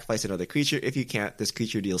upkeep, sacrifice another creature. If you can't, this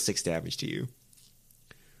creature deals 6 damage to you.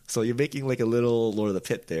 So you're making like a little Lord of the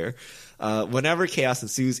Pit there. Whenever chaos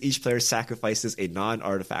ensues, each player sacrifices a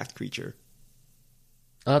non-artifact creature.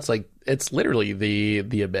 Oh, it's literally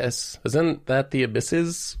the Abyss. Isn't that the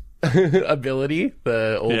Abyss's ability?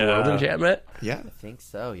 The old world enchantment? Yeah. I think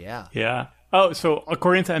so, yeah. Yeah. Oh, so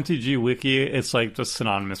according to MTG Wiki, it's like just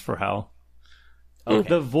synonymous for hell. Okay.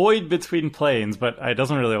 The void between planes, but it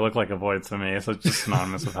doesn't really look like a void to me, so it's just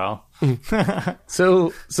synonymous with hell.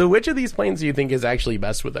 So which of these planes do you think is actually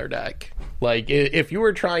best with our deck? Like, if you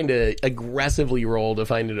were trying to aggressively roll to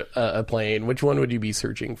find a plane, which one would you be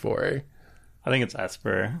searching for? I think it's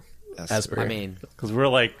Esper, Esper. I mean, because we're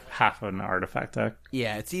like half an artifact deck.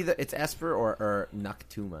 yeah, it's Esper or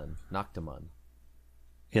Noctumon.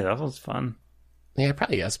 Yeah, that was fun. Yeah,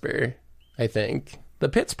 probably Esper, I think. The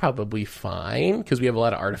Pit's probably fine, because we have a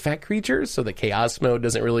lot of artifact creatures, so the Chaos mode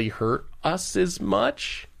doesn't really hurt us as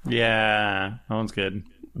much. Yeah, that one's good.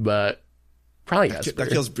 But probably Esper. That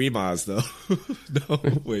kills Brimaz, though.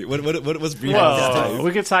 No, wait. What was Brimaz? Well,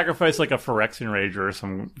 we could sacrifice like a Phyrexian Rager or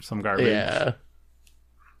some garbage Yeah.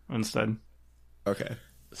 instead. Okay.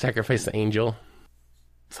 Sacrifice the angel.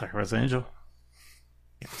 Sacrifice Angel.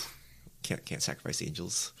 Can't sacrifice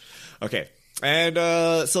angels. Okay. And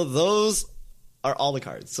so those are all the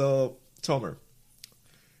cards. So, Tomer,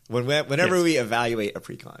 whenever we evaluate a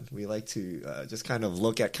precon, we like to just kind of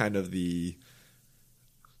look at kind of the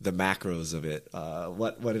macros of it,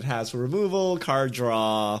 what it has for removal, card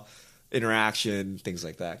draw, interaction, things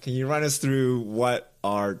like that. Can you run us through what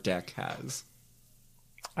our deck has?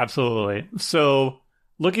 Absolutely. So,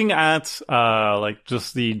 looking at like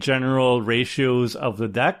just the general ratios of the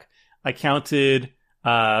deck, I counted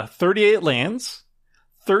 38 lands,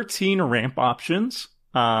 13 ramp options,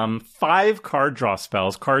 5 card draw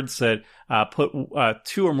spells, cards that put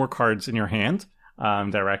 2 or more cards in your hand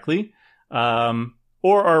directly, or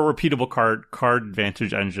are repeatable card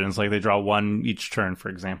advantage engines, like they draw 1 each turn, for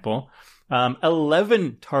example.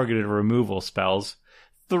 11 targeted removal spells,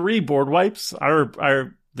 3 board wipes. I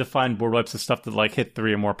define board wipes as stuff that like hit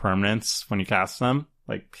 3 or more permanents when you cast them,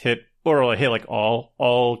 like hit like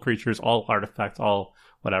all creatures, all artifacts, all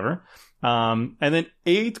whatever. And then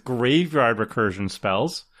 8 graveyard recursion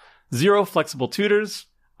spells, 0 flexible tutors,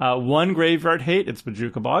 1 graveyard hate, it's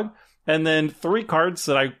Bajuka Bog, And then 3 cards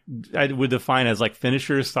that I would define as like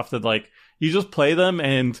finishers, stuff that like you just play them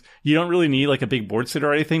and you don't really need like a big board state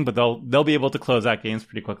or anything, but they'll be able to close out games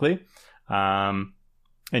pretty quickly. And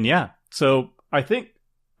yeah, so I think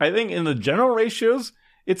in the general ratios,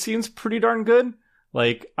 it seems pretty darn good.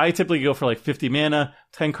 Like, I typically go for like 50 mana,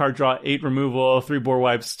 10 card draw, 8 removal, 3 board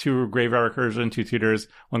wipes, 2 graveyard recursion, 2 tutors,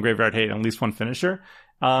 1 graveyard hate, and at least 1 finisher.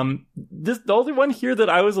 The only one here that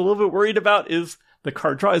I was a little bit worried about is the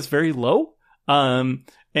card draw is very low. And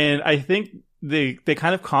I think they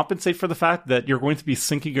kind of compensate for the fact that you're going to be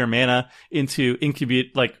sinking your mana into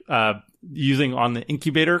incubate, like, using on the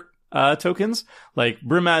incubator tokens. Like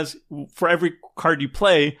Brimaz, for every card you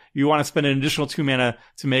play, you want to spend an additional 2 mana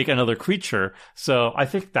to make another creature. So I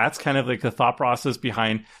think that's kind of like the thought process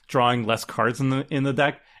behind drawing less cards in the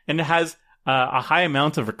deck. And it has a high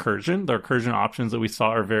amount of recursion. The recursion options that we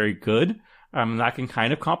saw are very good. That can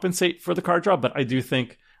kind of compensate for the card draw. But I do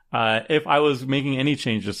think if I was making any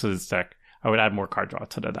changes to this deck, I would add more card draw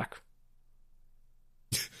to the deck.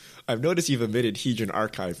 I've noticed you've omitted Hedron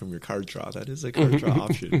Archive from your card draw. That is a card draw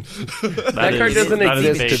option. That card doesn't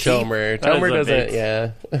exist to Tomer. Tomer doesn't,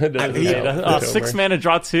 yeah. A 6 mana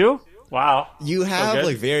draw 2? Wow. You have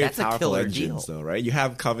like very That's powerful engines though, right? You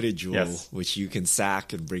have Coveted Jewel, which you can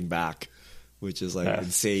sack and bring back, which is like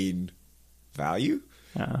insane value.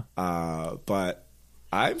 Yeah. But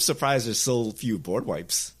I'm surprised there's so few board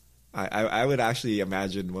wipes. I would actually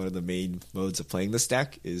imagine one of the main modes of playing this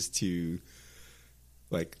deck is to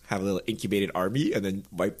like have a little incubated army and then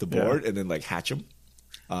wipe the board and then like hatch them.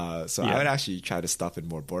 I would actually try to stuff in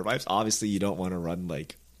more board wipes. Obviously, you don't want to run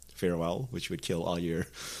like Farewell, which would kill all your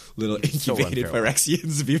little incubated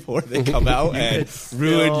Phyrexians before they come out and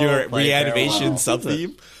ruin your reanimation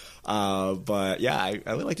sub-theme. But yeah,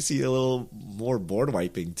 I would like to see a little more board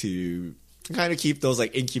wiping to kind of keep those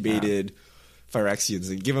like incubated Phyrexians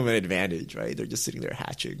and give them an advantage, right? They're just sitting there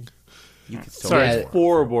hatching. Sorry,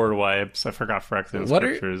 4 board wipes. I forgot Phyrexian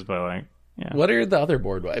Scriptures, but like, What are the other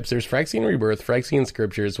board wipes? There's Phyrexian Rebirth, Phyrexian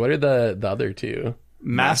Scriptures. What are the other 2?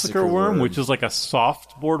 Massacre Worm, which is like a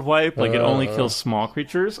soft board wipe, like it only kills small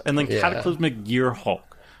creatures, and then Cataclysmic Gear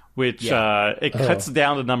Hulk, which it cuts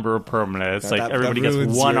down the number of permanents. Like everybody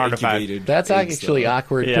gets 1 artifact. That's actually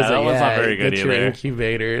awkward because that one's not very good either.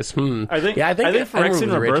 Incubators. I think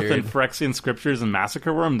Phyrexian Rebirth and Phyrexian Scriptures and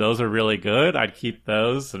Massacre Worm, those are really good. I'd keep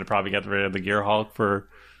those, and I'd probably get rid of the Gear Hulk for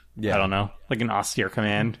I don't know, like an austere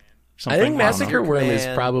command. I think Massacre Worm is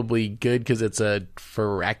probably good because it's a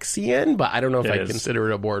Phyrexian, but I don't know if I'd consider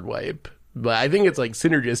it a board wipe. But I think it's like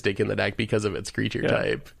synergistic in the deck because of its creature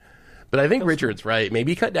type. But I think Richard's right.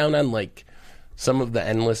 Maybe cut down on like some of the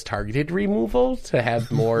endless targeted removal to have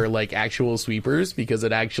more like actual sweepers because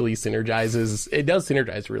it actually synergizes. It does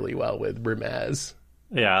synergize really well with Brimaz.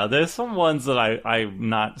 Yeah, there's some ones that I'm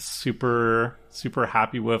not super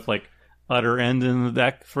happy with, like Utter End in the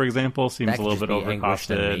deck, for example, seems a little bit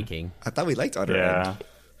overcosted. I thought we liked Utter End.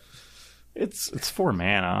 It's 4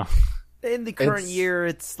 mana. In the current year,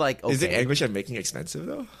 it's like, okay. Is it Anguish I'm making expensive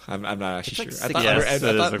though? I'm not actually like sure. I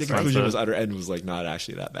thought the conclusion was Utter End was like not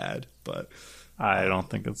actually that bad, but I don't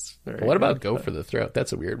think it's very. What about Go for the Throat?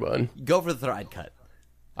 That's a weird one. Go for the Throat. I'd cut.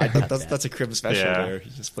 That's a Crim special there.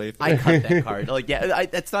 You just play. I cut that card. Like,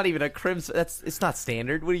 that's not even a Crim. It's not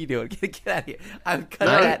standard. What are you doing? Get out of here! I would cut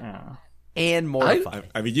that. And Mortify.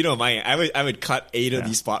 I mean, you know, I would cut 8 of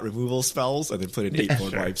these spot removal spells and then put in 8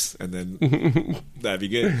 board wipes, and then that'd be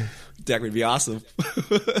good. Deck would be awesome.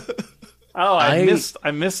 I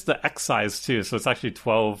missed the excise too, so it's actually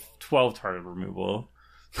 12 target removal.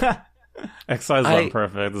 Excise is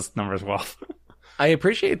perfect. This number is 12. I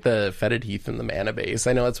appreciate the Fetid Heath and the mana base.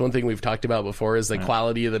 I know that's one thing we've talked about before is the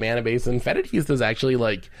quality of the mana base, and Fetid Heath is actually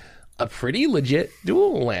like a pretty legit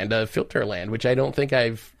dual land, a filter land, which I don't think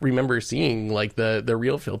I've remember seeing like the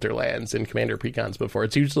real filter lands in Commander Precons before.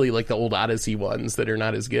 It's usually like the old Odyssey ones that are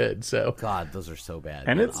not as good. So God, those are so bad.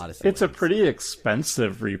 And it's a pretty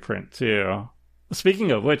expensive reprint too.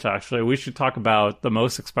 Speaking of which, actually, we should talk about the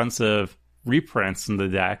most expensive reprints in the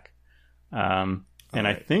deck. And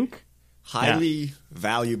I think highly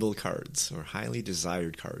valuable cards or highly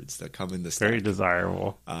desired cards that come in this deck. Very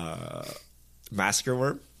desirable. Massacre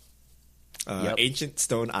Worm. Ancient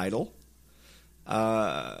Stone Idol.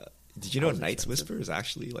 Did you know Knight's Whisper is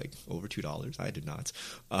actually like over $2? I did not.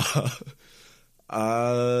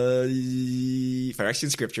 Phyrexian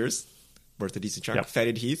Scriptures, worth a decent chunk.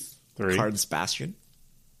 Fetid Heath, 3. Karn's Bastion.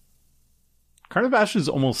 Karn's Bastion is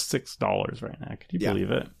almost $6 right now. Could you believe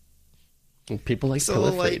it? People like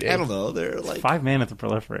proliferating. Like, I don't know. They're like 5 mana to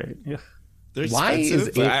proliferate. Yeah. They're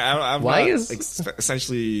expensive. I'm not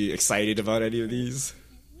essentially excited about any of these.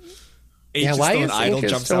 Yeah, Ancient why Stone is Idol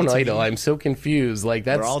Ancient jumps Stone out to Idol? me. I'm so confused. Like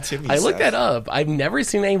that's. We're all Timmy, I looked Seth. that up. I've never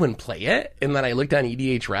seen anyone play it, and then I looked on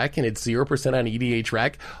EDH Rec, and it's 0% on EDH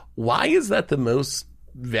Rec. Why is that the most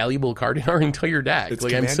valuable card in our entire deck? It's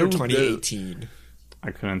like Commander I'm so 2018.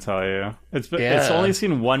 I couldn't tell you. It's Yeah. only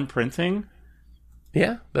seen one printing.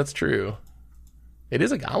 Yeah, that's true. It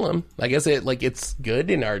is a golem. I guess it's good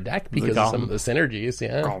in our deck because of some of the synergies.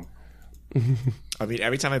 Yeah. Oh, I mean,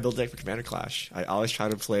 every time I build a deck for Commander Clash, I always try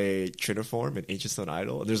to play Triniform and Ancient Stone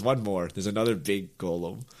Idol. And there's one more. There's another big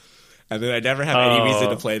golem. And then I never have any reason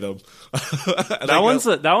to play them. that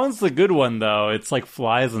one's the good one though. It's like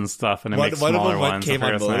flies and stuff, and it makes one of smaller them ones. came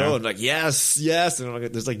I on forget Moto, its name. and I'm like, yes. And I'm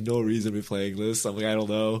like, there's like no reason to be playing this. I'm like, I don't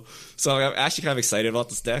know. So I'm actually kind of excited about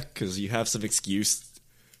this deck because you have some excuse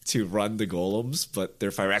to run the golems, but they're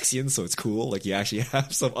Phyrexians, so it's cool. Like you actually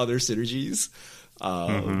have some other synergies.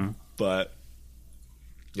 But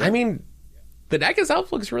I mean, the deck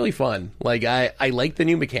itself looks really fun. Like, I like the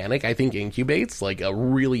new mechanic. I think Incubate's like a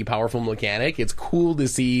really powerful mechanic. It's cool to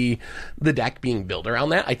see the deck being built around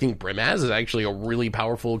that. I think Brimaz is actually a really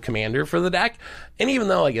powerful commander for the deck. And even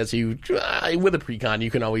though I guess with a precon, you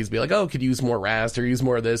can always be like, oh, could use more Rast or use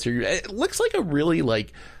more of this. Or it looks like a really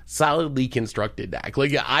like solidly constructed deck.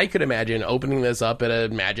 Like I could imagine opening this up at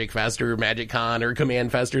a Magic Fest or Magic Con or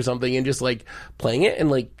Command Fest or something and just like playing it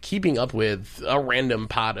and like keeping up with a random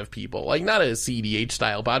pod of people. Like not a CDH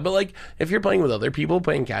style pod, but like if you're playing with other people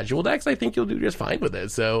playing casual decks, I think you'll do just fine with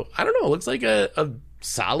it. So I don't know. It looks like a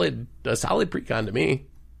solid precon to me.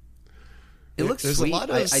 It looks there's sweet. a lot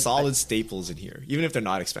of solid staples in here, even if they're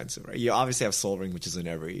not expensive, right? You obviously have Soul Ring, which is in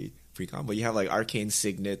every precon, but you have like Arcane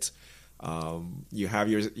Signet, you have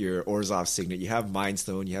your Orzhov Signet, you have Mind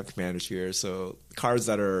Stone, you have Commander Sphere, so cards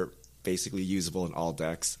that are basically usable in all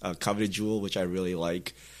decks. Coveted Jewel, which I really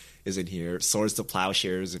like, is in here. Swords to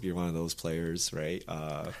Plowshares, if you're one of those players, right?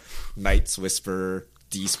 Knight's Whisper,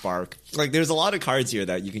 D-Spark. Like, there's a lot of cards here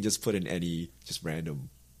that you can just put in any just random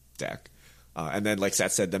deck. And then, like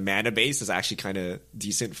Seth said, the mana base is actually kind of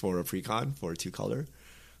decent for a precon, for a 2-color.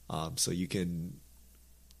 So you can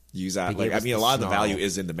use that. Like, I mean, a lot of the value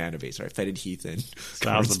is in the mana base, right? Fetid Heath and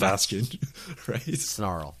Guardian's Bastion, right?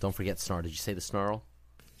 Snarl. Don't forget Snarl. Did you say the Snarl?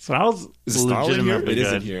 Snarl's Is Snarl in here? legitimately It is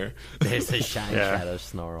in good. here. There's a Shine Shadow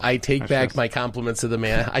Snarl. I take back my compliments to the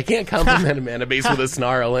mana. I can't compliment a mana base with a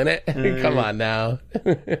snarl in it. Come on now.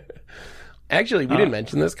 Actually, we didn't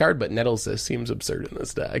mention this card, but Nettlesist seems absurd in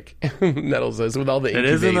this deck. Nettlesist with all the It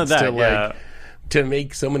is in the incubates deck, to yeah. to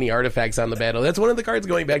make so many artifacts on the battle. That's one of the cards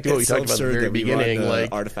going back to what we talked about at the absurd very that we beginning. run,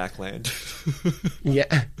 Like, artifact land. yeah,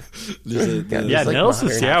 Yeah, like Nelsis,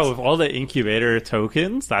 modern- yeah, with all the incubator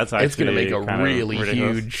tokens, that's actually it's going to make a kind of really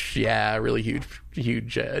ridiculous.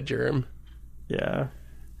 huge germ. Yeah,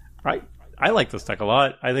 I like this deck a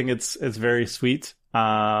lot. I think it's very sweet.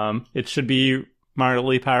 It should be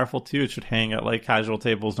moderately powerful too. It should hang at like casual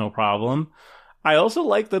tables, no problem. I also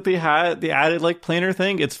like that they added like planar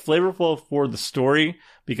thing. It's flavorful for the story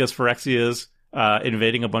because Phyrexia is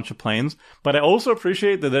invading a bunch of planes. But I also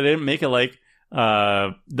appreciate that they didn't make it like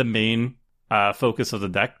the main focus of the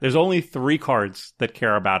deck. There's only 3 cards that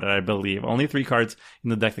care about it, I believe. Only 3 cards in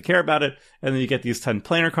the deck that care about it. And then you get these 10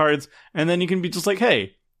 planar cards. And then you can be just like,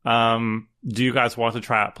 hey, do you guys want to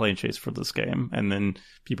try out Plane Chase for this game? And then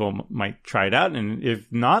people might try it out. And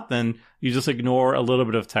if not, then you just ignore a little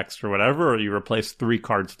bit of text or whatever, or you replace 3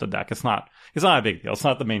 cards with the deck. It's not a big deal. It's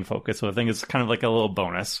not the main focus. So I think it's kind of like a little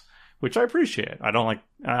bonus, which I appreciate. I don't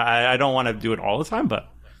want to do it all the time, but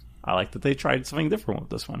I like that they tried something different with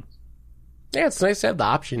this one. Yeah, it's nice to have the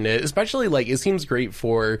option, especially like it seems great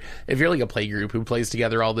for if you're like a play group who plays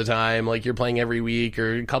together all the time, like you're playing every week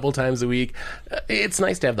or a couple times a week. It's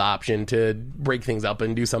nice to have the option to break things up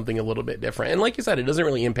and do something a little bit different. And like you said, it doesn't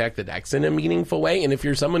really impact the decks in a meaningful way. And if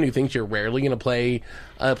you're someone who thinks you're rarely going to play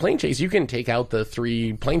Plane Chase, you can take out the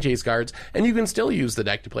 3 Plane Chase cards and you can still use the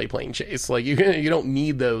deck to play Plane Chase. Like you don't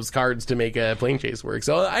need those cards to make a Plane Chase work.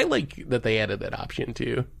 So I like that they added that option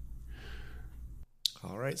too.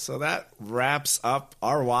 All right, so that wraps up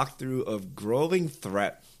our walkthrough of Growing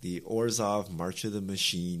Threat, the Orzhov March of the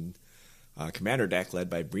Machine commander deck led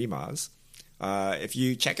by Brimaz. If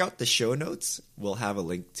you check out the show notes, we'll have a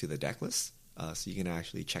link to the deck list. So you can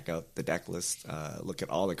actually check out the deck list, look at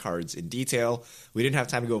all the cards in detail. We didn't have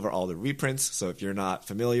time to go over all the reprints, so if you're not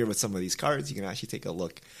familiar with some of these cards, you can actually take a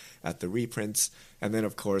look at the reprints. And then,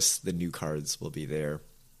 of course, the new cards will be there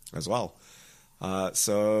as well.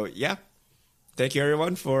 So, yeah. Thank you,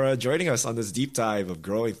 everyone, for joining us on this deep dive of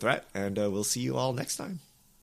Growing Threat, and we'll see you all next time.